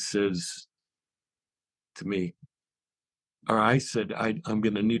Denise says to me, or I said, I'm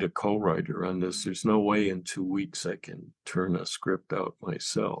going to need a co-writer on this. There's no way in 2 weeks I can turn a script out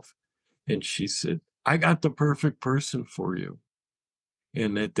myself. And she said, "I got the perfect person for you."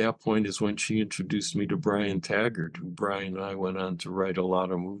 And at that point is when she introduced me to Brian Taggart, who Brian and I went on to write a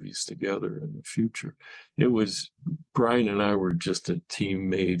lot of movies together in the future. Brian and I were just a team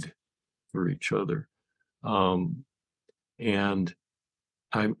made for each other. And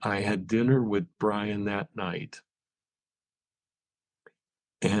I had dinner with Brian that night.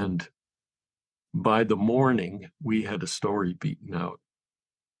 And by the morning, we had a story beaten out.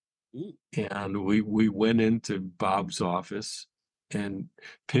 And we went into Bob's office and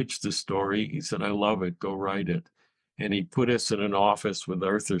pitched the story. He said, "I love it, go write it." And he put us in an office with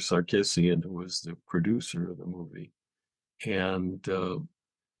Arthur Sarkisian, who was the producer of the movie. And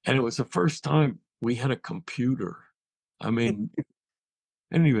it was the first time we had a computer. I mean, I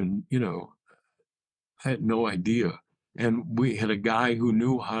didn't even, I had no idea. And we had a guy who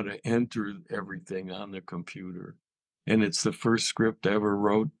knew how to enter everything on the computer. And it's the first script I ever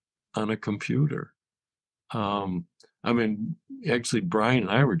wrote on a computer. I mean, actually, Brian and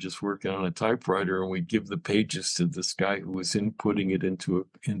I were just working on a typewriter, and we give the pages to this guy who was inputting it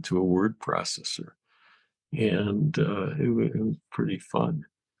into a word processor. And it was pretty fun.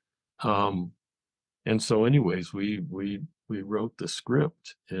 And so anyways, we wrote the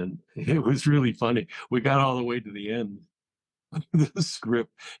script, and it was really funny. We got all the way to the end of the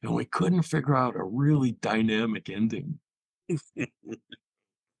script, and we couldn't figure out a really dynamic ending.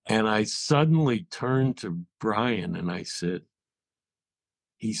 And I suddenly turned to Brian and I said,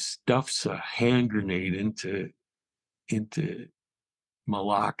 "He stuffs a hand grenade into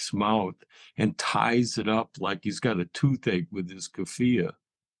Malak's mouth and ties it up like he's got a toothache with his keffiyeh,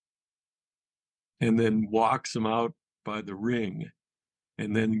 and then walks him out by the ring,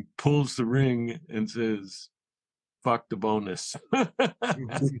 and then pulls the ring and says, 'Fuck the bonus.'"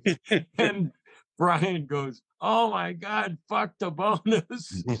 And Brian goes, "Oh my God, fuck the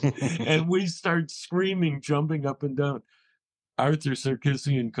bonus." And we start screaming, jumping up and down. Arthur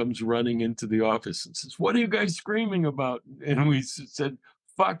Sarkisian comes running into the office and says, "What are you guys screaming about?" And we said,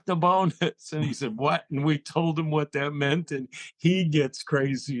 "Fuck the bonus." And he said, "What?" And we told him what that meant, and he gets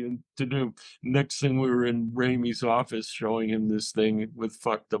crazy and to do. Next thing, we were in Raimi's office showing him this thing with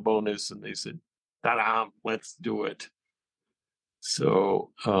 "fuck the bonus," and they said, "Ta-da, let's do it."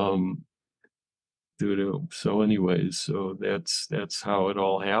 So so anyways, so that's how it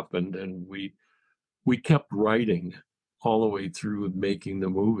all happened. And we kept writing all the way through making the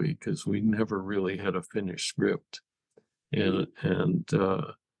movie, because we never really had a finished script. And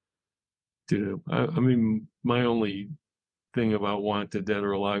I mean, my only thing about Wanted Dead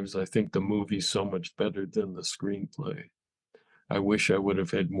or Alive is I think the movie's so much better than the screenplay. I wish I would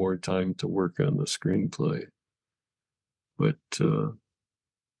have had more time to work on the screenplay. But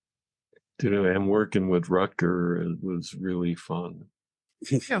and working with Rutger, it was really fun.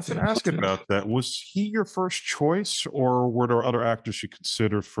 Yeah, I was going to ask about that. Was he your first choice, or were there other actors you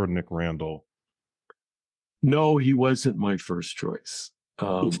considered for Nick Randall? No, he wasn't my first choice.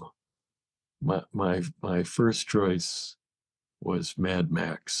 My first choice was Mad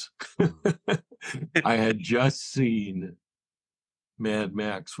Max. I had just seen Mad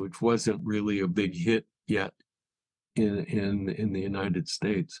Max, which wasn't really a big hit yet in the United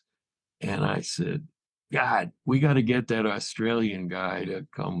States. And I said, "God, we got to get that Australian guy to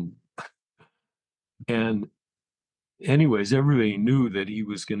come." And anyways, everybody knew that he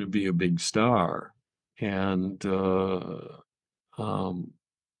was going to be a big star. And they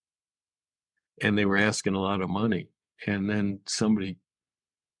were asking a lot of money. And then somebody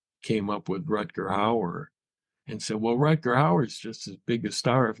came up with Rutger Hauer and said, "Well, Rutger Hauer's just as big a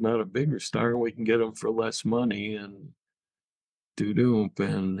star, if not a bigger star, and we can get him for less money." And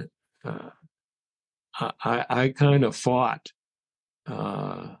and I kind of fought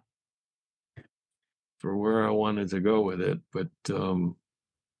for where I wanted to go with it, but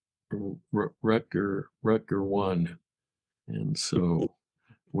Rutger won, and so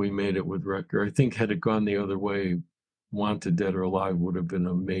we made it with Rutger. I think had it gone the other way, Wanted Dead or Alive would have been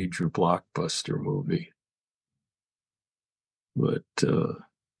a major blockbuster movie, but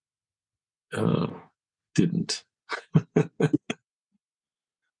didn't.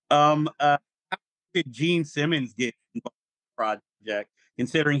 How did Gene Simmons get involved in the project,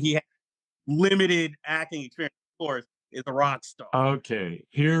 considering he had limited acting experience? Of course, is a rock star. Okay,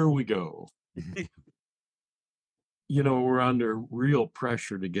 here we go. You know, we're under real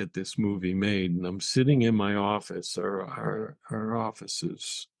pressure to get this movie made, and I'm sitting in my office, our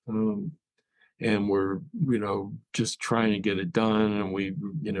offices, and we're, you know, just trying to get it done. And we,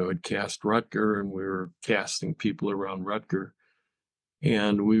 you know, had cast Rutger, and we were casting people around Rutger.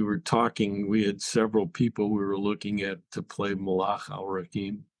 And we were talking, we had several people we were looking at to play Malach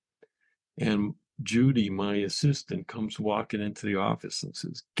al-Rakim. And Judy, my assistant, comes walking into the office and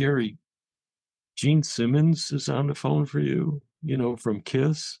says, Gary, Gene Simmons is on the phone for you, you know, from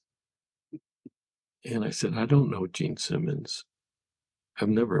Kiss. And I said, I don't know Gene Simmons. I've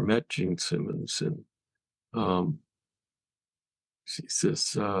never met Gene Simmons. And she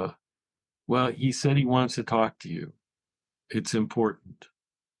says, well, he said he wants to talk to you. It's important.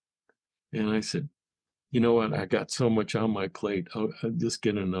 And I said, you know what? I got so much on my plate. I'll just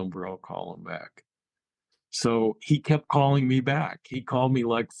get a number. I'll call him back. So he kept calling me back. He called me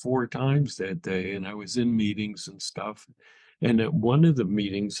like 4 times that day, and I was in meetings and stuff. And at one of the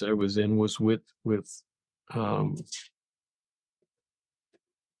meetings I was in was with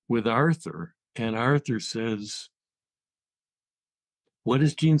Arthur. And Arthur says, what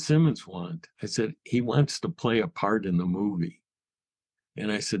does Gene Simmons want? I said, he wants to play a part in the movie.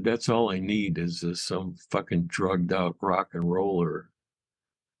 And I said, that's all I need is some fucking drugged out rock and roller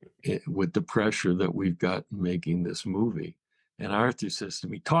with the pressure that we've got making this movie. And Arthur says to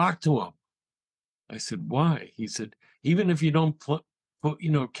me, talk to him. I said, why? He said, even if you don't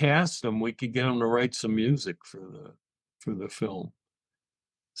cast him, we could get him to write some music for the film.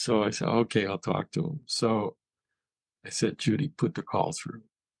 So I said, okay, I'll talk to him. So I said, Judy, put the call through.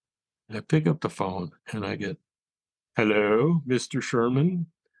 And I pick up the phone and I get, hello, Mr. Sherman.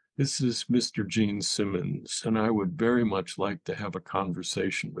 This is Mr. Gene Simmons, and I would very much like to have a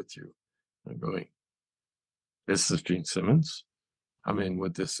conversation with you. I'm going, this is Gene Simmons. I mean,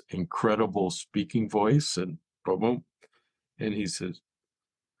 with this incredible speaking voice, and boom, boom. And he says,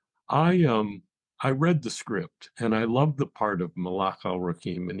 I read the script and I love the part of Malach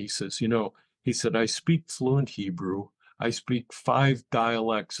al-Rakim. And he says, you know, he said, I speak fluent Hebrew. I speak 5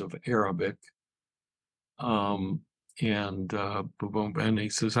 dialects of Arabic. And he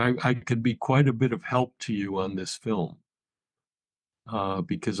says, I could be quite a bit of help to you on this film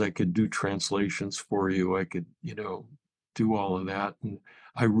because I could do translations for you. I could, you know, do all of that. And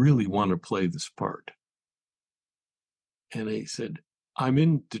I really want to play this part. And he said, I'm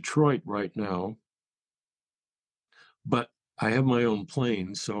in Detroit right now, but I have my own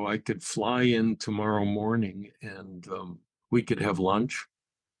plane, so I could fly in tomorrow morning and we could have lunch.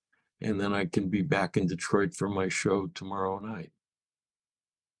 And then I can be back in Detroit for my show tomorrow night.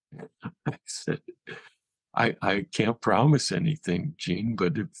 I said, I can't promise anything, Gene,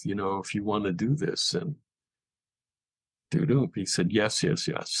 but if you want to do this, and he said, yes.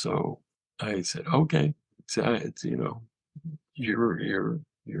 So I said, okay. So it's, you know, you're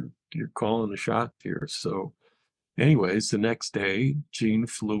calling the shot here. So anyways, the next day, Gene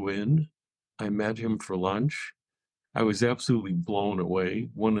flew in. I met him for lunch. I was absolutely blown away.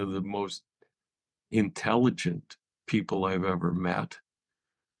 One of the most intelligent people I've ever met.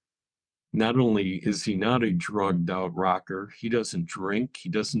 Not only is he not a drugged out rocker, he doesn't drink, he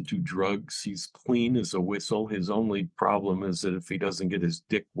doesn't do drugs, he's clean as a whistle. His only problem is that if he doesn't get his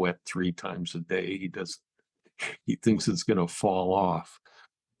dick wet 3 times a day, he thinks it's going to fall off.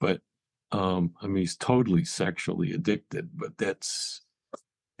 But I mean, he's totally sexually addicted, but that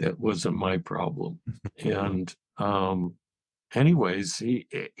wasn't my problem. And anyways, he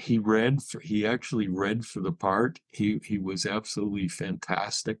actually read for the part. He was absolutely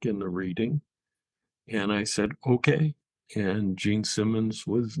fantastic in the reading. And I said, okay. And Gene Simmons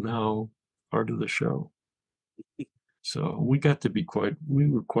was now part of the show. So we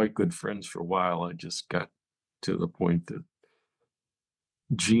were quite good friends for a while. I just got to the point that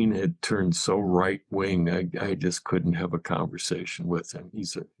Gene had turned so right wing, I just couldn't have a conversation with him.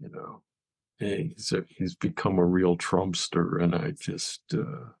 He's become a real Trumpster, and I just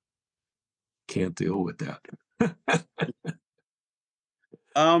can't deal with that.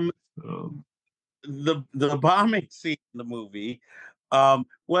 The bombing scene in the movie,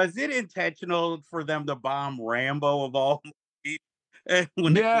 Was it intentional for them to bomb Rambo of all movies?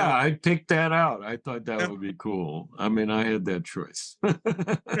 When they Yeah, were I picked that out. I thought that would be cool. I mean, I had that choice.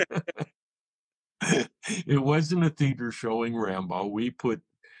 It wasn't a theater showing Rambo. We put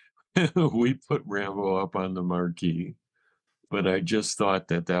we put Rambo up on the marquee, but I just thought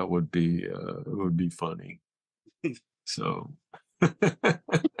that that would be it would be funny. So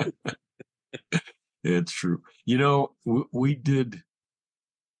it's true. You know, we did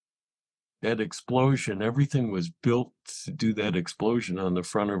that explosion. Everything was built to do that explosion on the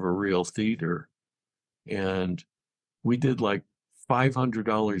front of a real theater, and we did like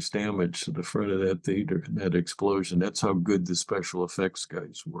 $500 damage to the front of that theater in that explosion. That's how good the special effects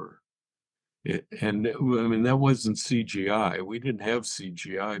guys were. I mean, that wasn't CGI. We didn't have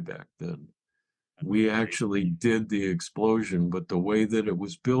CGI back then. We actually did the explosion, but the way that it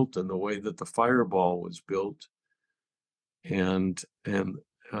was built and the way that the fireball was built, and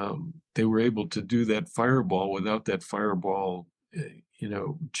they were able to do that fireball without that fireball, you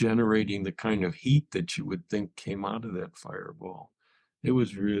know, generating the kind of heat that you would think came out of that fireball. It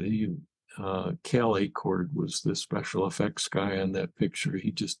was really Cal Acord was the special effects guy on that picture.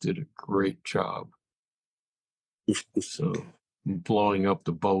 He just did a great job. So blowing up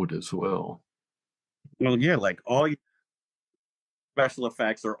the boat as well. well, yeah, like all your special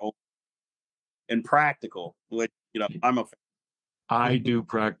effects are old and practical, which I'm a fan. I do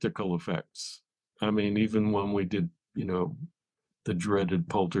practical effects. I mean, even when we did, you know, the dreaded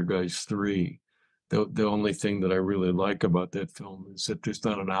Poltergeist III, the only thing that I really like about that film is that there's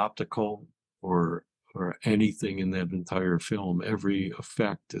not an optical or anything in that entire film. Every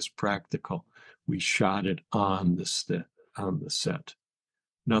effect is practical. We shot it on the set.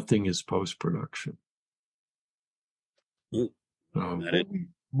 Nothing is post-production. Before we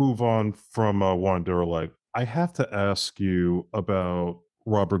move on from Wanderlike, I have to ask you about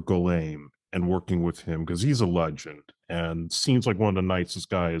Robert Gulaim and working with him because he's a legend and seems like one of the nicest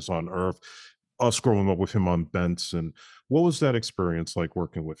guys on earth. Us growing up with him on Benson, what was that experience like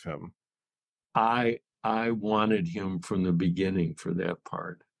working with him? I wanted him from the beginning for that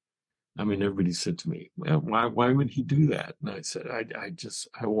part. I mean, everybody said to me, well, why would he do that? And I said,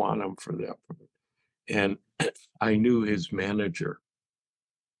 I want him for that part. And I knew his manager.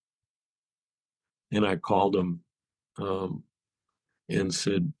 And I called him and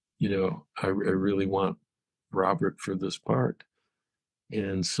said, you know, I really want Robert for this part.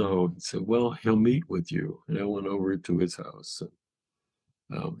 And so he said, well, he'll meet with you. And I went over to his house. And,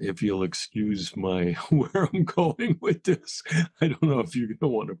 if you'll excuse my where I'm going with this, I don't know if you're going to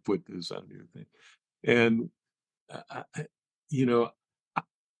want to put this on your thing. And, you know,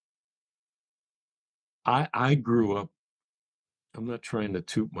 I grew up, I'm not trying to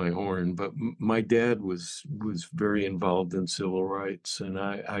toot my horn, but my dad was very involved in civil rights. And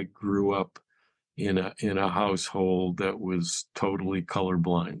I grew up in a household that was totally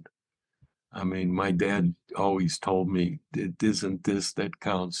colorblind. I mean, my dad always told me, it isn't this that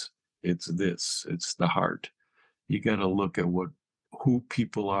counts. It's this. It's the heart. You got to look at who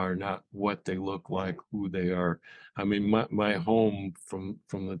people are, not what they look like, who they are. I mean, my home from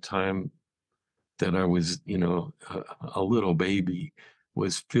the time that I was, you know, a little baby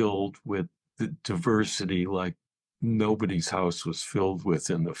was filled with the diversity like nobody's house was filled with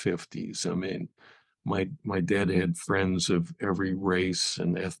in the 50s. I mean, my dad had friends of every race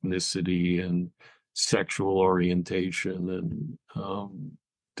and ethnicity and sexual orientation and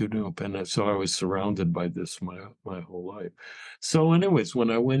and so I was surrounded by this my whole life. So anyways,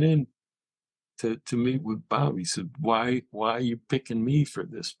 when I went in to meet with Bob, he said, why are you picking me for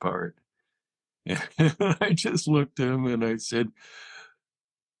this part? And I just looked at him and I said,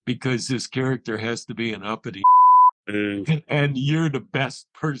 because this character has to be an uppity and you're the best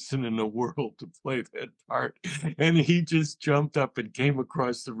person in the world to play that part. And he just jumped up and came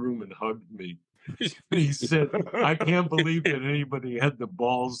across the room and hugged me. He said, I can't believe that anybody had the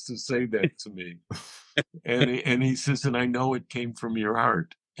balls to say that to me. And he says, and I know it came from your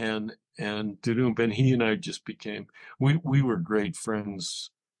heart. And he and I just became, we were great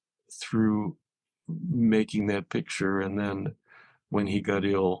friends through making that picture. And then when he got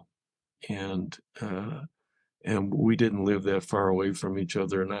ill and we didn't live that far away from each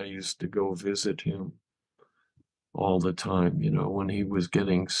other, and I used to go visit him all the time, you know, when he was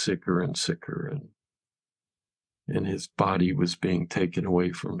getting sicker and sicker and his body was being taken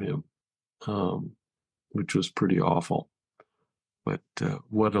away from him, which was pretty awful. But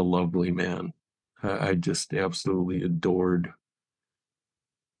what a lovely man. I just absolutely adored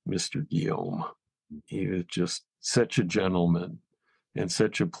Mr. Guillaume. He was just such a gentleman and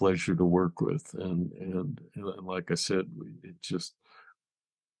such a pleasure to work with. And like I said,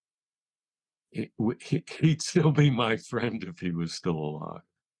 he'd still be my friend if he was still alive.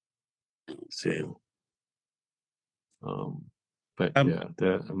 So, but yeah,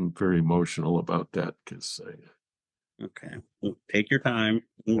 that I'm very emotional about that because Okay, take your time.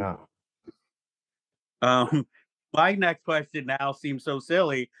 Yeah. My next question now seems so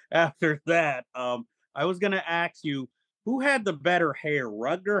silly after that. I was gonna ask you who had the better hair,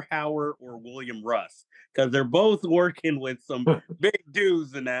 Rutger Hauer or William Russ? Because they're both working with some big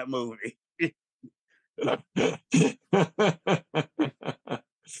dudes in that movie.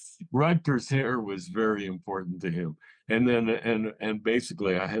 Rutger's hair was very important to him. And then and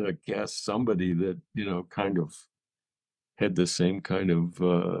basically I had to guess somebody that, kind of had the same kind of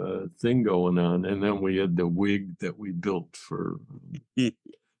thing going on. And then we had the wig that we built for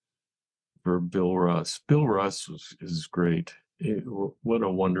Bill Russ. Bill Russ is great. What a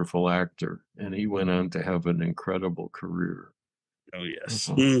wonderful actor. And he went on to have an incredible career. Oh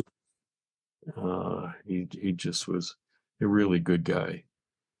yes. He just was a really good guy.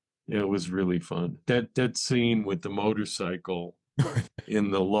 It was really fun. That scene with the motorcycle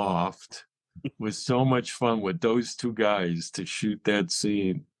in the loft was so much fun with those two guys to shoot that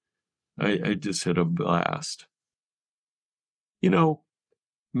scene. I just had a blast.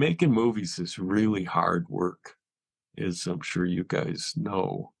 Making movies is really hard work, as I'm sure you guys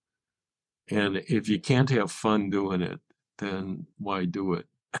know. And if you can't have fun doing it, then why do it?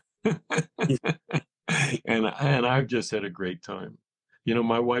 and I've just had a great time.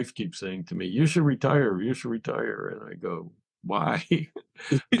 My wife keeps saying to me, "You should retire. You should retire." And I go, "Why?"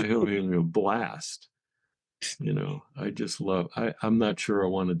 I have a blast. I just love. I'm not sure I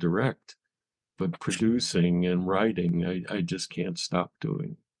want to direct, but producing and writing, I just can't stop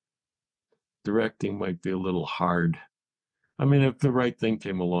doing. Directing might be a little hard. I mean, if the right thing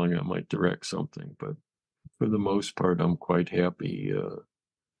came along, I might direct something, but for the most part, I'm quite happy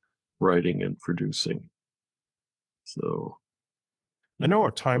writing and producing. So I know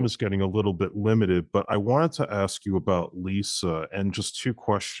our time is getting a little bit limited, but I wanted to ask you about Lisa and just two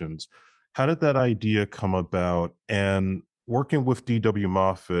questions. How did that idea come about? And working with D.W.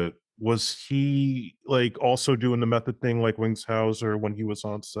 Moffat, was he like also doing the method thing like Wings Hauser when he was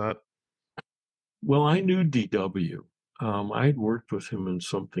on set? Well, I knew DW. I'd worked with him in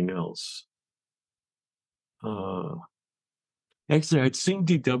something else. Actually, I'd seen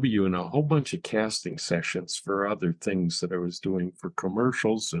DW in a whole bunch of casting sessions for other things that I was doing for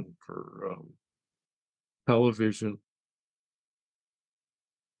commercials and for television.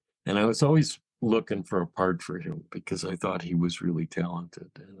 And I was always looking for a part for him because I thought he was really talented.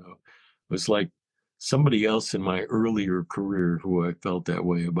 It was like somebody else in my earlier career who I felt that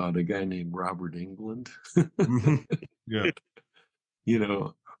way about, a guy named Robert Englund. Yeah.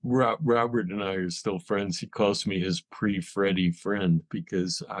 Robert and I are still friends. He calls me his pre-Freddy friend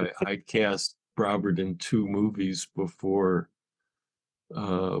because I cast Robert in 2 movies before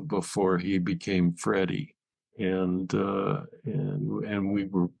he became Freddy, and we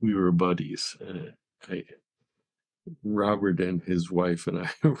were buddies. Robert and his wife and I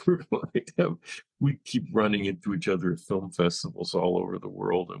we keep running into each other at film festivals all over the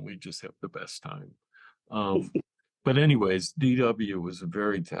world, and we just have the best time. But anyways, DW was a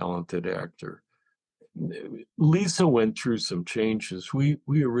very talented actor. Lisa went through some changes. We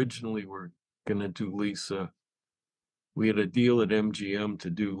originally were going to do Lisa. We had a deal at MGM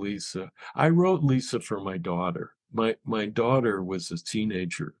to do Lisa. I wrote Lisa for my daughter. My daughter was a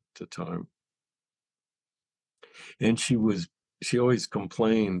teenager at the time. And she always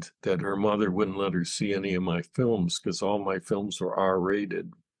complained that her mother wouldn't let her see any of my films because all my films were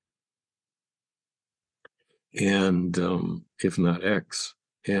R-rated. And if not X,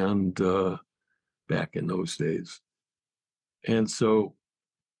 and back in those days. And so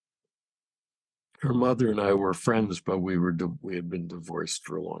her mother and I were friends, but we had been divorced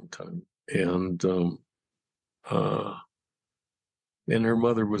for a long time. And her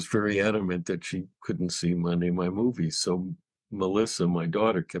mother was very adamant that she couldn't see any of my movies. So Melissa, my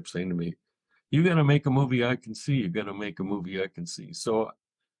daughter, kept saying to me, "You got to make a movie I can see. You got to make a movie I can see." So,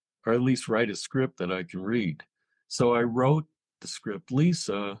 or at least write a script that I can read. So I wrote the script,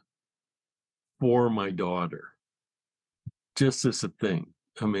 Lisa, for my daughter, just as a thing.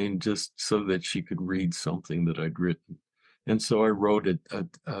 I mean, just so that she could read something that I'd written. And so I wrote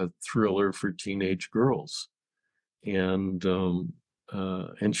a thriller for teenage girls, and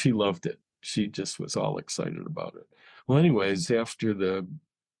she loved it. She just was all excited about it. Well, anyways, after the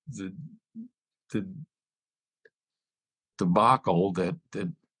debacle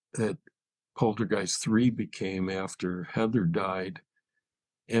that Poltergeist III became after Heather died,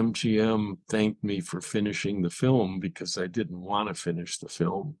 MGM thanked me for finishing the film because I didn't want to finish the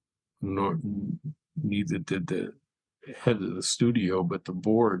film. nor neither did the head of the studio, but the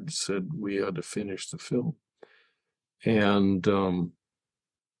board said we had to finish the film. And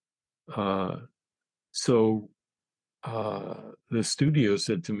so the studio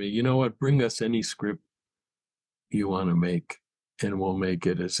said to me, you know what, bring us any script you want to make, and we'll make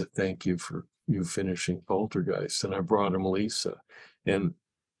it as a thank you for you finishing Poltergeist. And I brought him Lisa and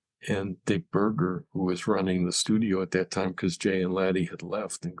Dick Berger, who was running the studio at that time, because Jay and Laddie had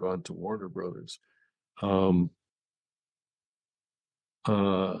left and gone to Warner Brothers.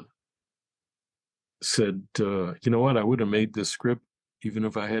 Said, you know what, I would have made this script even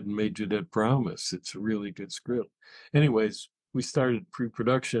if I hadn't made you that promise. It's a really good script. Anyways, we started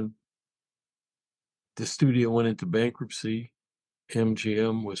pre-production. The studio went into bankruptcy.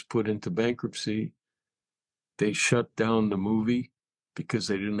 MGM was put into bankruptcy. They shut down the movie because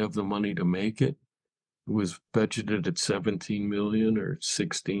they didn't have the money to make it. It was budgeted at 17 million or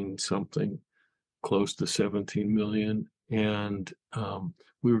 16 something, close to 17 million. And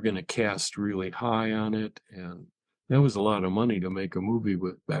we were going to cast really high on it. And that was a lot of money to make a movie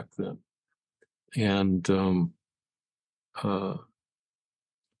with back then. And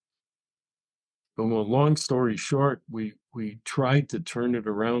but well, long story short, we tried to turn it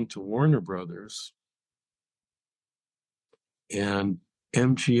around to Warner Brothers. And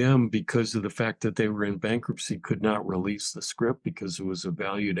MGM, because of the fact that they were in bankruptcy, could not release the script because it was a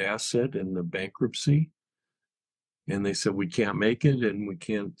valued asset in the bankruptcy. And they said, we can't make it, and we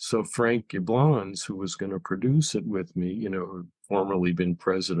can't. So Frank Yablans, who was going to produce it with me, you know, who formerly been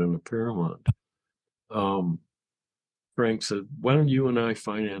president of Paramount, Frank said, why don't you and I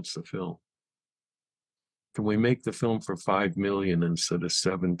finance the film? Can we make the film for $5 million instead of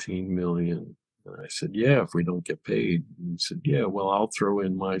 17 million? And I said, yeah, if we don't get paid. And he said, yeah, well, I'll throw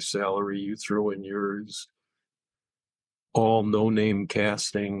in my salary, you throw in yours, all no-name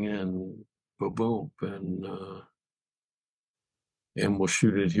casting, and boom, and we'll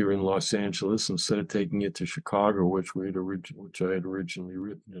shoot it here in Los Angeles instead of taking it to Chicago, which I had originally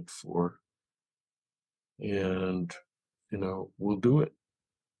written it for. And, you know, we'll do it.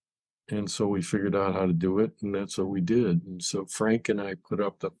 And so we figured out how to do it, and that's what we did. And so Frank and I put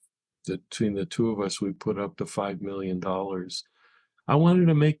up between the two of us, we put up the $5 million. I wanted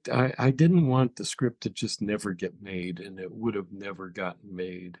to make, I didn't want the script to just never get made, and it would have never gotten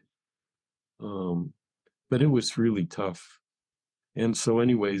made. But it was really tough. And so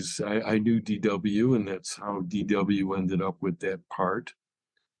anyways, I knew DW, and that's how DW ended up with that part,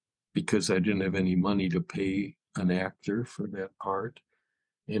 because I didn't have any money to pay an actor for that part.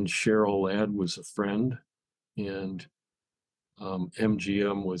 And Cheryl Ladd was a friend, and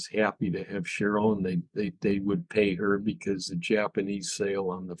MGM was happy to have Cheryl, and they would pay her because the Japanese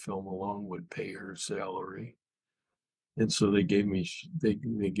sale on the film alone would pay her salary. And so they gave me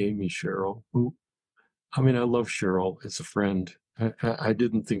Cheryl, who, I mean, I love Cheryl as a friend. I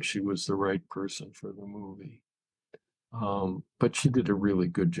didn't think she was the right person for the movie. But she did a really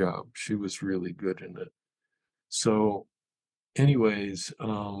good job. She was really good in it. So anyways,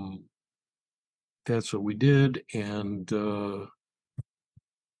 that's what we did. And so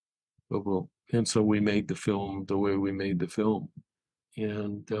we made the film the way we made the film.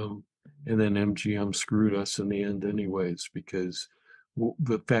 And then MGM screwed us in the end anyways, because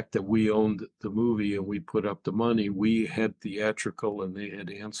the fact that we owned the movie and we put up the money, we had theatrical and they had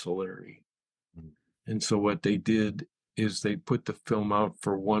ancillary. And so what they did is they put the film out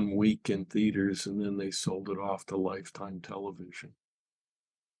for 1 week in theaters, and then they sold it off to Lifetime Television.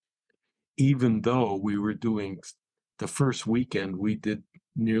 Even though we were doing, the first weekend, we did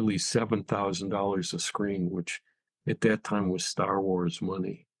nearly $7,000 a screen, which at that time was Star Wars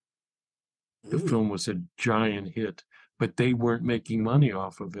money. The film was a giant hit, but they weren't making money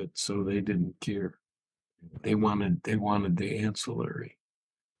off of it, so they didn't care. They wanted the ancillary.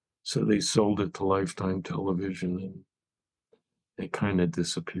 So they sold it to Lifetime Television, and it kind of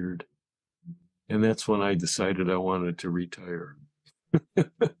disappeared. And that's when I decided I wanted to retire,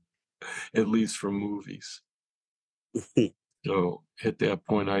 at least from movies. So at that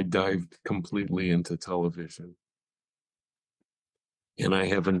point, I dived completely into television. And I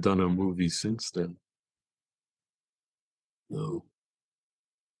haven't done a movie since then. No.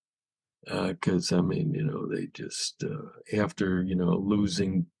 Because, I mean, you know, they just, after, you know,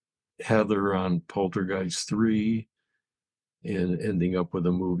 losing Heather on Poltergeist III and ending up with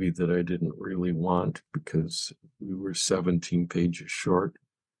a movie that I didn't really want because we were 17 pages short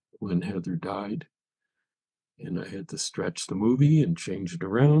when Heather died. And I had to stretch the movie and change it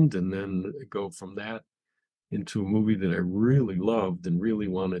around and then go from that into a movie that I really loved and really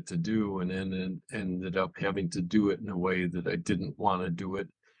wanted to do, and then ended up having to do it in a way that I didn't want to do it.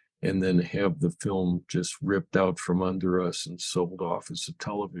 and then have the film just ripped out from under us and sold off as a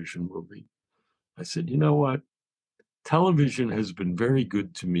television movie. I said, you know what? Television has been very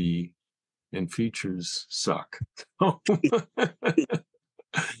good to me, and features suck.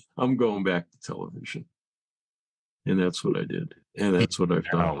 I'm going back to television. And that's what I did. And that's what I've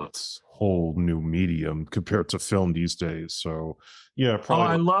done. Now it's a whole new medium compared to film these days. So, yeah, probably.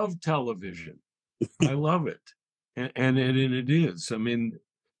 I love television. I love it. And it is. I mean,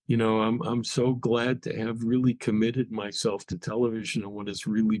 you know, I'm so glad to have really committed myself to television and what has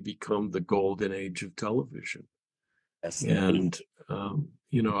really become the golden age of television. Yes. And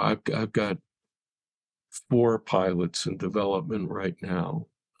you know, I've got 4 pilots in development right now,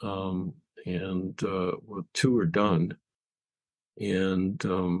 and well, 2 are done, and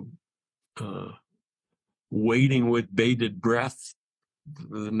waiting with bated breath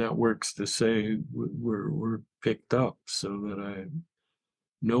the networks to say we're picked up, so that I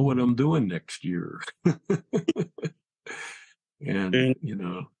know what I'm doing next year. And you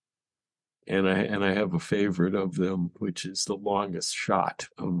know, and I have a favorite of them, which is the longest shot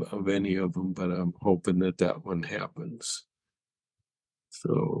of any of them, but I'm hoping that one happens.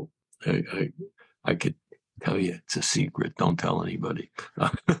 So I could tell you it's a secret. Don't tell anybody.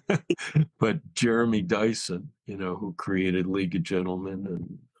 But Jeremy Dyson, you know, who created League of Gentlemen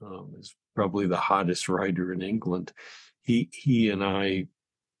and is probably the hottest writer in England, he and I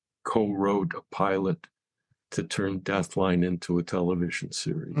co-wrote a pilot to turn Deathline into a television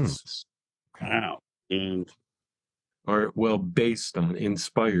series. Wow. Or, well, based on,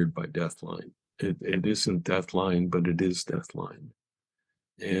 inspired by Deathline. It isn't Deathline, but it is Deathline.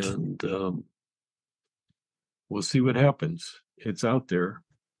 And we'll see what happens. It's out there.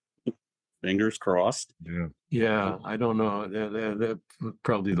 Fingers crossed. Yeah. Yeah, I don't know. That's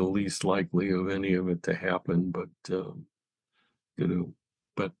probably the least likely of any of it to happen, but you know,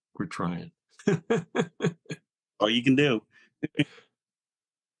 but we're trying. All you can do.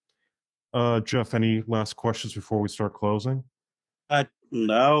 Jeff, any last questions before we start closing?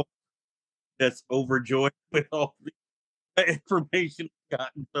 No. That's overjoyed with all the information we've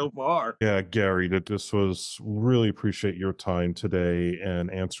gotten so far. Yeah, Gary, that this was really appreciate your time today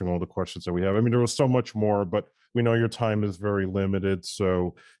and answering all the questions that we have. I mean, there was so much more, but we know your time is very limited.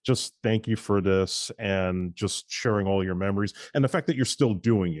 So just thank you for this and just sharing all your memories. And the fact that you're still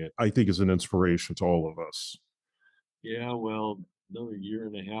doing it, I think, is an inspiration to all of us. Yeah, well, another year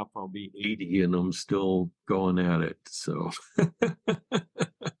and a half, I'll be 80 and I'm still going at it. So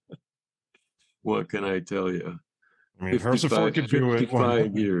what can I tell you? I mean, Harrison Ford could do it.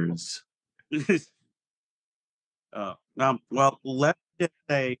 55 years. Well, let's just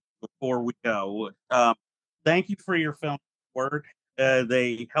say before we go, thank you for your film work.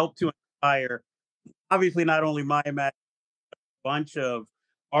 They help to inspire, obviously, not only my imagination, but a bunch of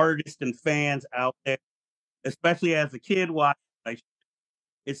artists and fans out there, especially as a kid watching.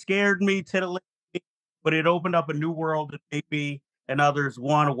 It scared me tiddling, but it opened up a new world that maybe and others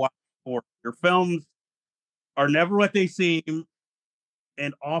want to watch for. Your films are never what they seem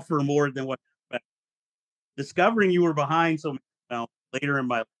and offer more than what you expect. Discovering you were behind so many films later in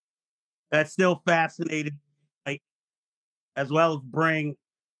my life, that still fascinated me, as well as bring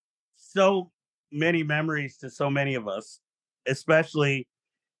so many memories to so many of us, especially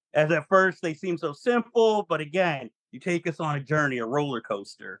as at first they seem so simple, but again, you take us on a journey, a roller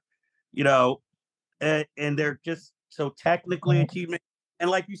coaster, you know, and they're just so technically achievement. And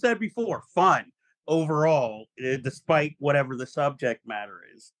like you said before, fun overall, despite whatever the subject matter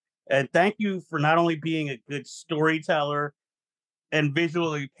is. And thank you for not only being a good storyteller and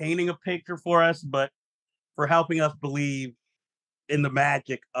visually painting a picture for us, but for helping us believe in the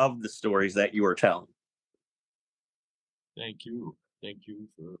magic of the stories that you are telling. Thank you. Thank you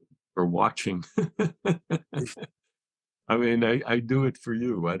for watching. I mean, I do it for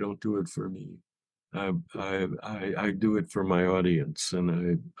you. I don't do it for me. I do it for my audience,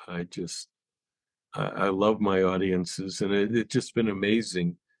 and I love my audiences, and it's just been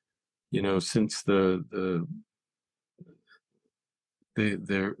amazing, you know, since the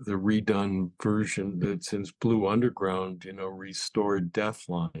redone version, that since Blue Underground, you know, restored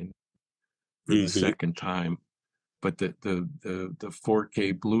Deathline for the second time, but the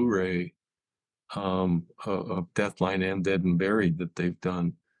 4K Blu-ray of Deathline and Dead and Buried that they've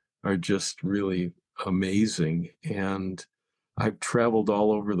done are just really amazing. And I've traveled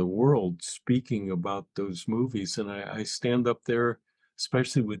all over the world speaking about those movies, and I stand up there,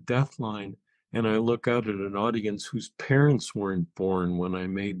 especially with Deathline, and I look out at an audience whose parents weren't born when I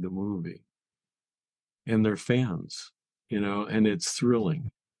made the movie, and they're fans, you know, and it's thrilling.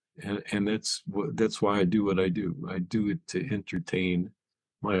 And that's why I do what I do. I do it to entertain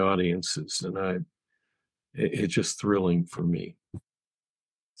my audiences, and it's just thrilling for me.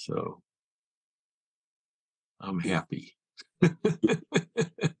 So I'm happy.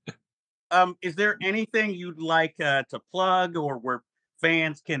 Is there anything you'd like to plug, or where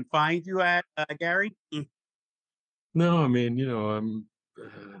fans can find you at, Gary? No, I mean, I'm.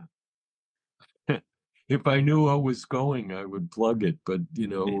 If I knew I was going, I would plug it. But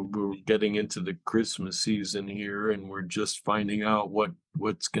we're getting into the Christmas season here, and we're just finding out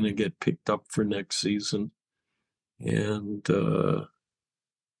what's going to get picked up for next season. And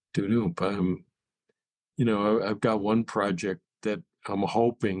I've got one project that I'm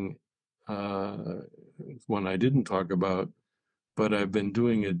hoping, one I didn't talk about, but I've been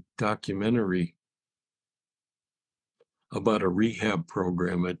doing a documentary about a rehab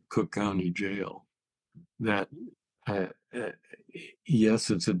program at Cook County Jail. That, yes,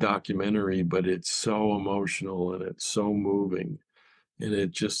 it's a documentary, but it's so emotional and it's so moving, and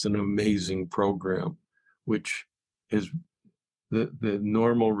it's just an amazing program, which is the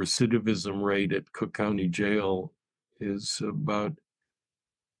normal recidivism rate at Cook County Jail is about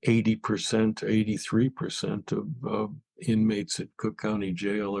 80%, 83% of inmates at Cook County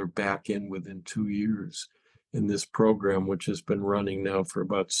Jail are back in within 2 years. In this program, which has been running now for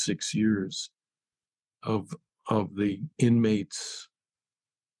about 6 years, of the inmates,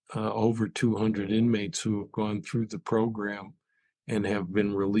 over 200 inmates who have gone through the program and have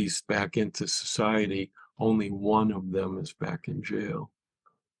been released back into society, only one of them is back in jail.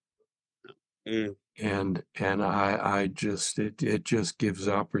 And I just, it just gives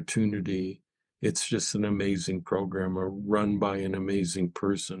opportunity. It's just an amazing program, run by an amazing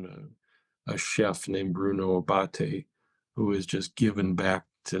person, a chef named Bruno Abate, who has just given back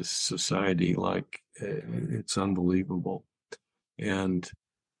to society like it's unbelievable. And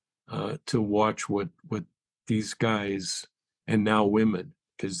to watch what these guys, and now women,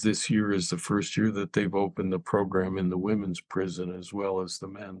 because this year is the first year that they've opened the program in the women's prison as well as the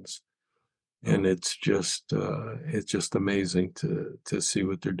men's. And it's just amazing to see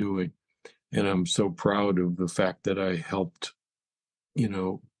what they're doing. And I'm so proud of the fact that I helped,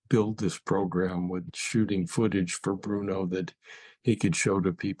 build this program with shooting footage for Bruno that he could show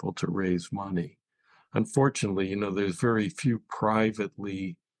to people to raise money. Unfortunately, there's very few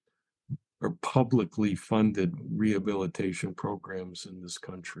privately or publicly funded rehabilitation programs in this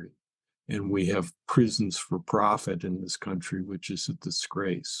country. And we have prisons for profit in this country, which is a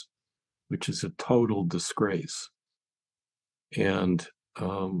disgrace, which is a total disgrace. And,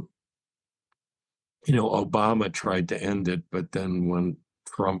 Obama tried to end it, but then when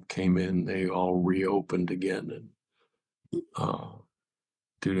Trump came in, they all reopened again. And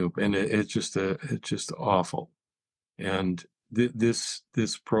it's just awful. And this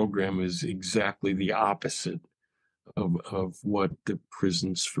program is exactly the opposite of what the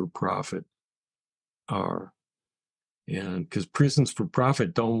prisons for profit are. And because prisons for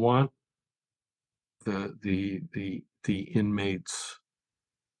profit don't want the inmates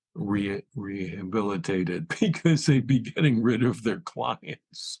rehabilitated, because they'd be getting rid of their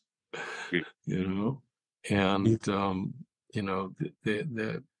clients, and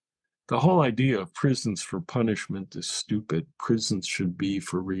the whole idea of prisons for punishment is stupid. Prisons should be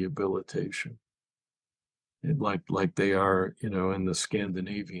for rehabilitation, like they are, in the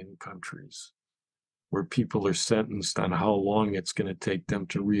Scandinavian countries, where people are sentenced on how long it's going to take them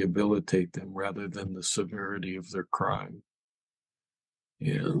to rehabilitate them rather than the severity of their crime.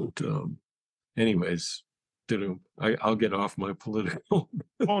 And anyways, I'll get off my political.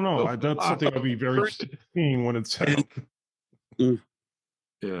 Oh no, that's something I'd be very interested in seeing when it's out.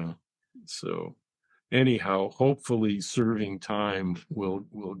 Yeah. So anyhow, hopefully Serving Time will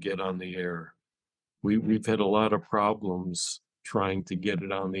get on the air. We've had a lot of problems trying to get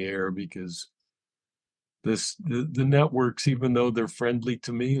it on the air, because the networks, even though they're friendly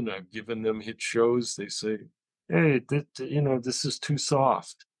to me and I've given them hit shows, they say, hey, this is too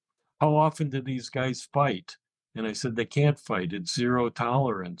soft. How often do these guys fight? And I said, they can't fight. It's zero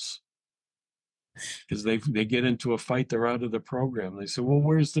tolerance. Because they get into a fight, they're out of the program. They say, well,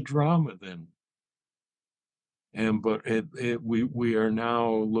 where's the drama then? But we are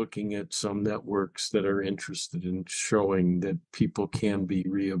now looking at some networks that are interested in showing that people can be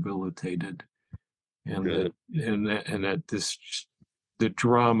rehabilitated, and that the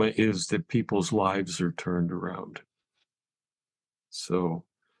drama is that people's lives are turned around. So,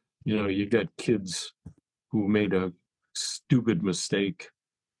 you got kids who made a stupid mistake,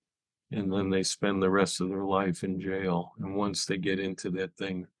 and then they spend the rest of their life in jail. And once they get into that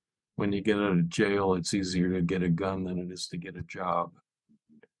thing, when you get out of jail, it's easier to get a gun than it is to get a job.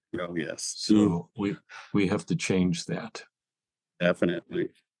 Oh, yes. So we have to change that. Definitely.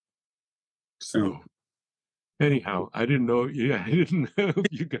 So anyhow, I didn't know. Yeah, I didn't know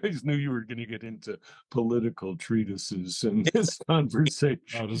if you guys knew you were going to get into political treatises in this conversation.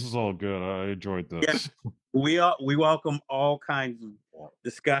 Oh, this is all good. I enjoyed this. We welcome all kinds of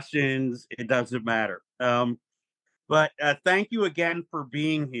discussions. It doesn't matter. But thank you again for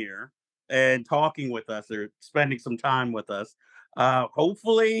being here and talking with us or spending some time with us.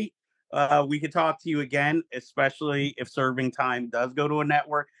 Hopefully, we can talk to you again, especially if Serving Time does go to a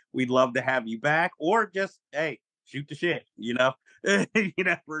network. We'd love to have you back, or just, hey, shoot the shit, you know? You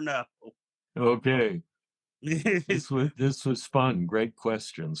never know. Okay. This was fun. Great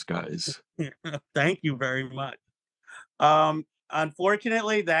questions, guys. Thank you very much.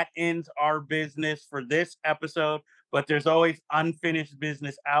 Unfortunately, that ends our business for this episode, but there's always unfinished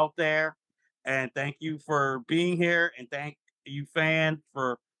business out there. And thank you for being here, and thank you, fans,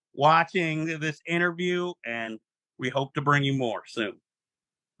 for watching this interview. And we hope to bring you more soon.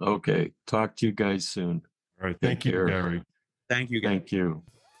 Okay. Talk to you guys soon. All right. Thank you, Gary. Thank you, guys. Thank you.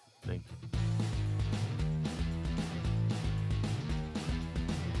 Thank you.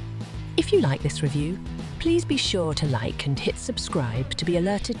 If you like this review, please be sure to like and hit subscribe to be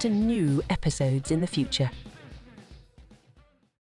alerted to new episodes in the future.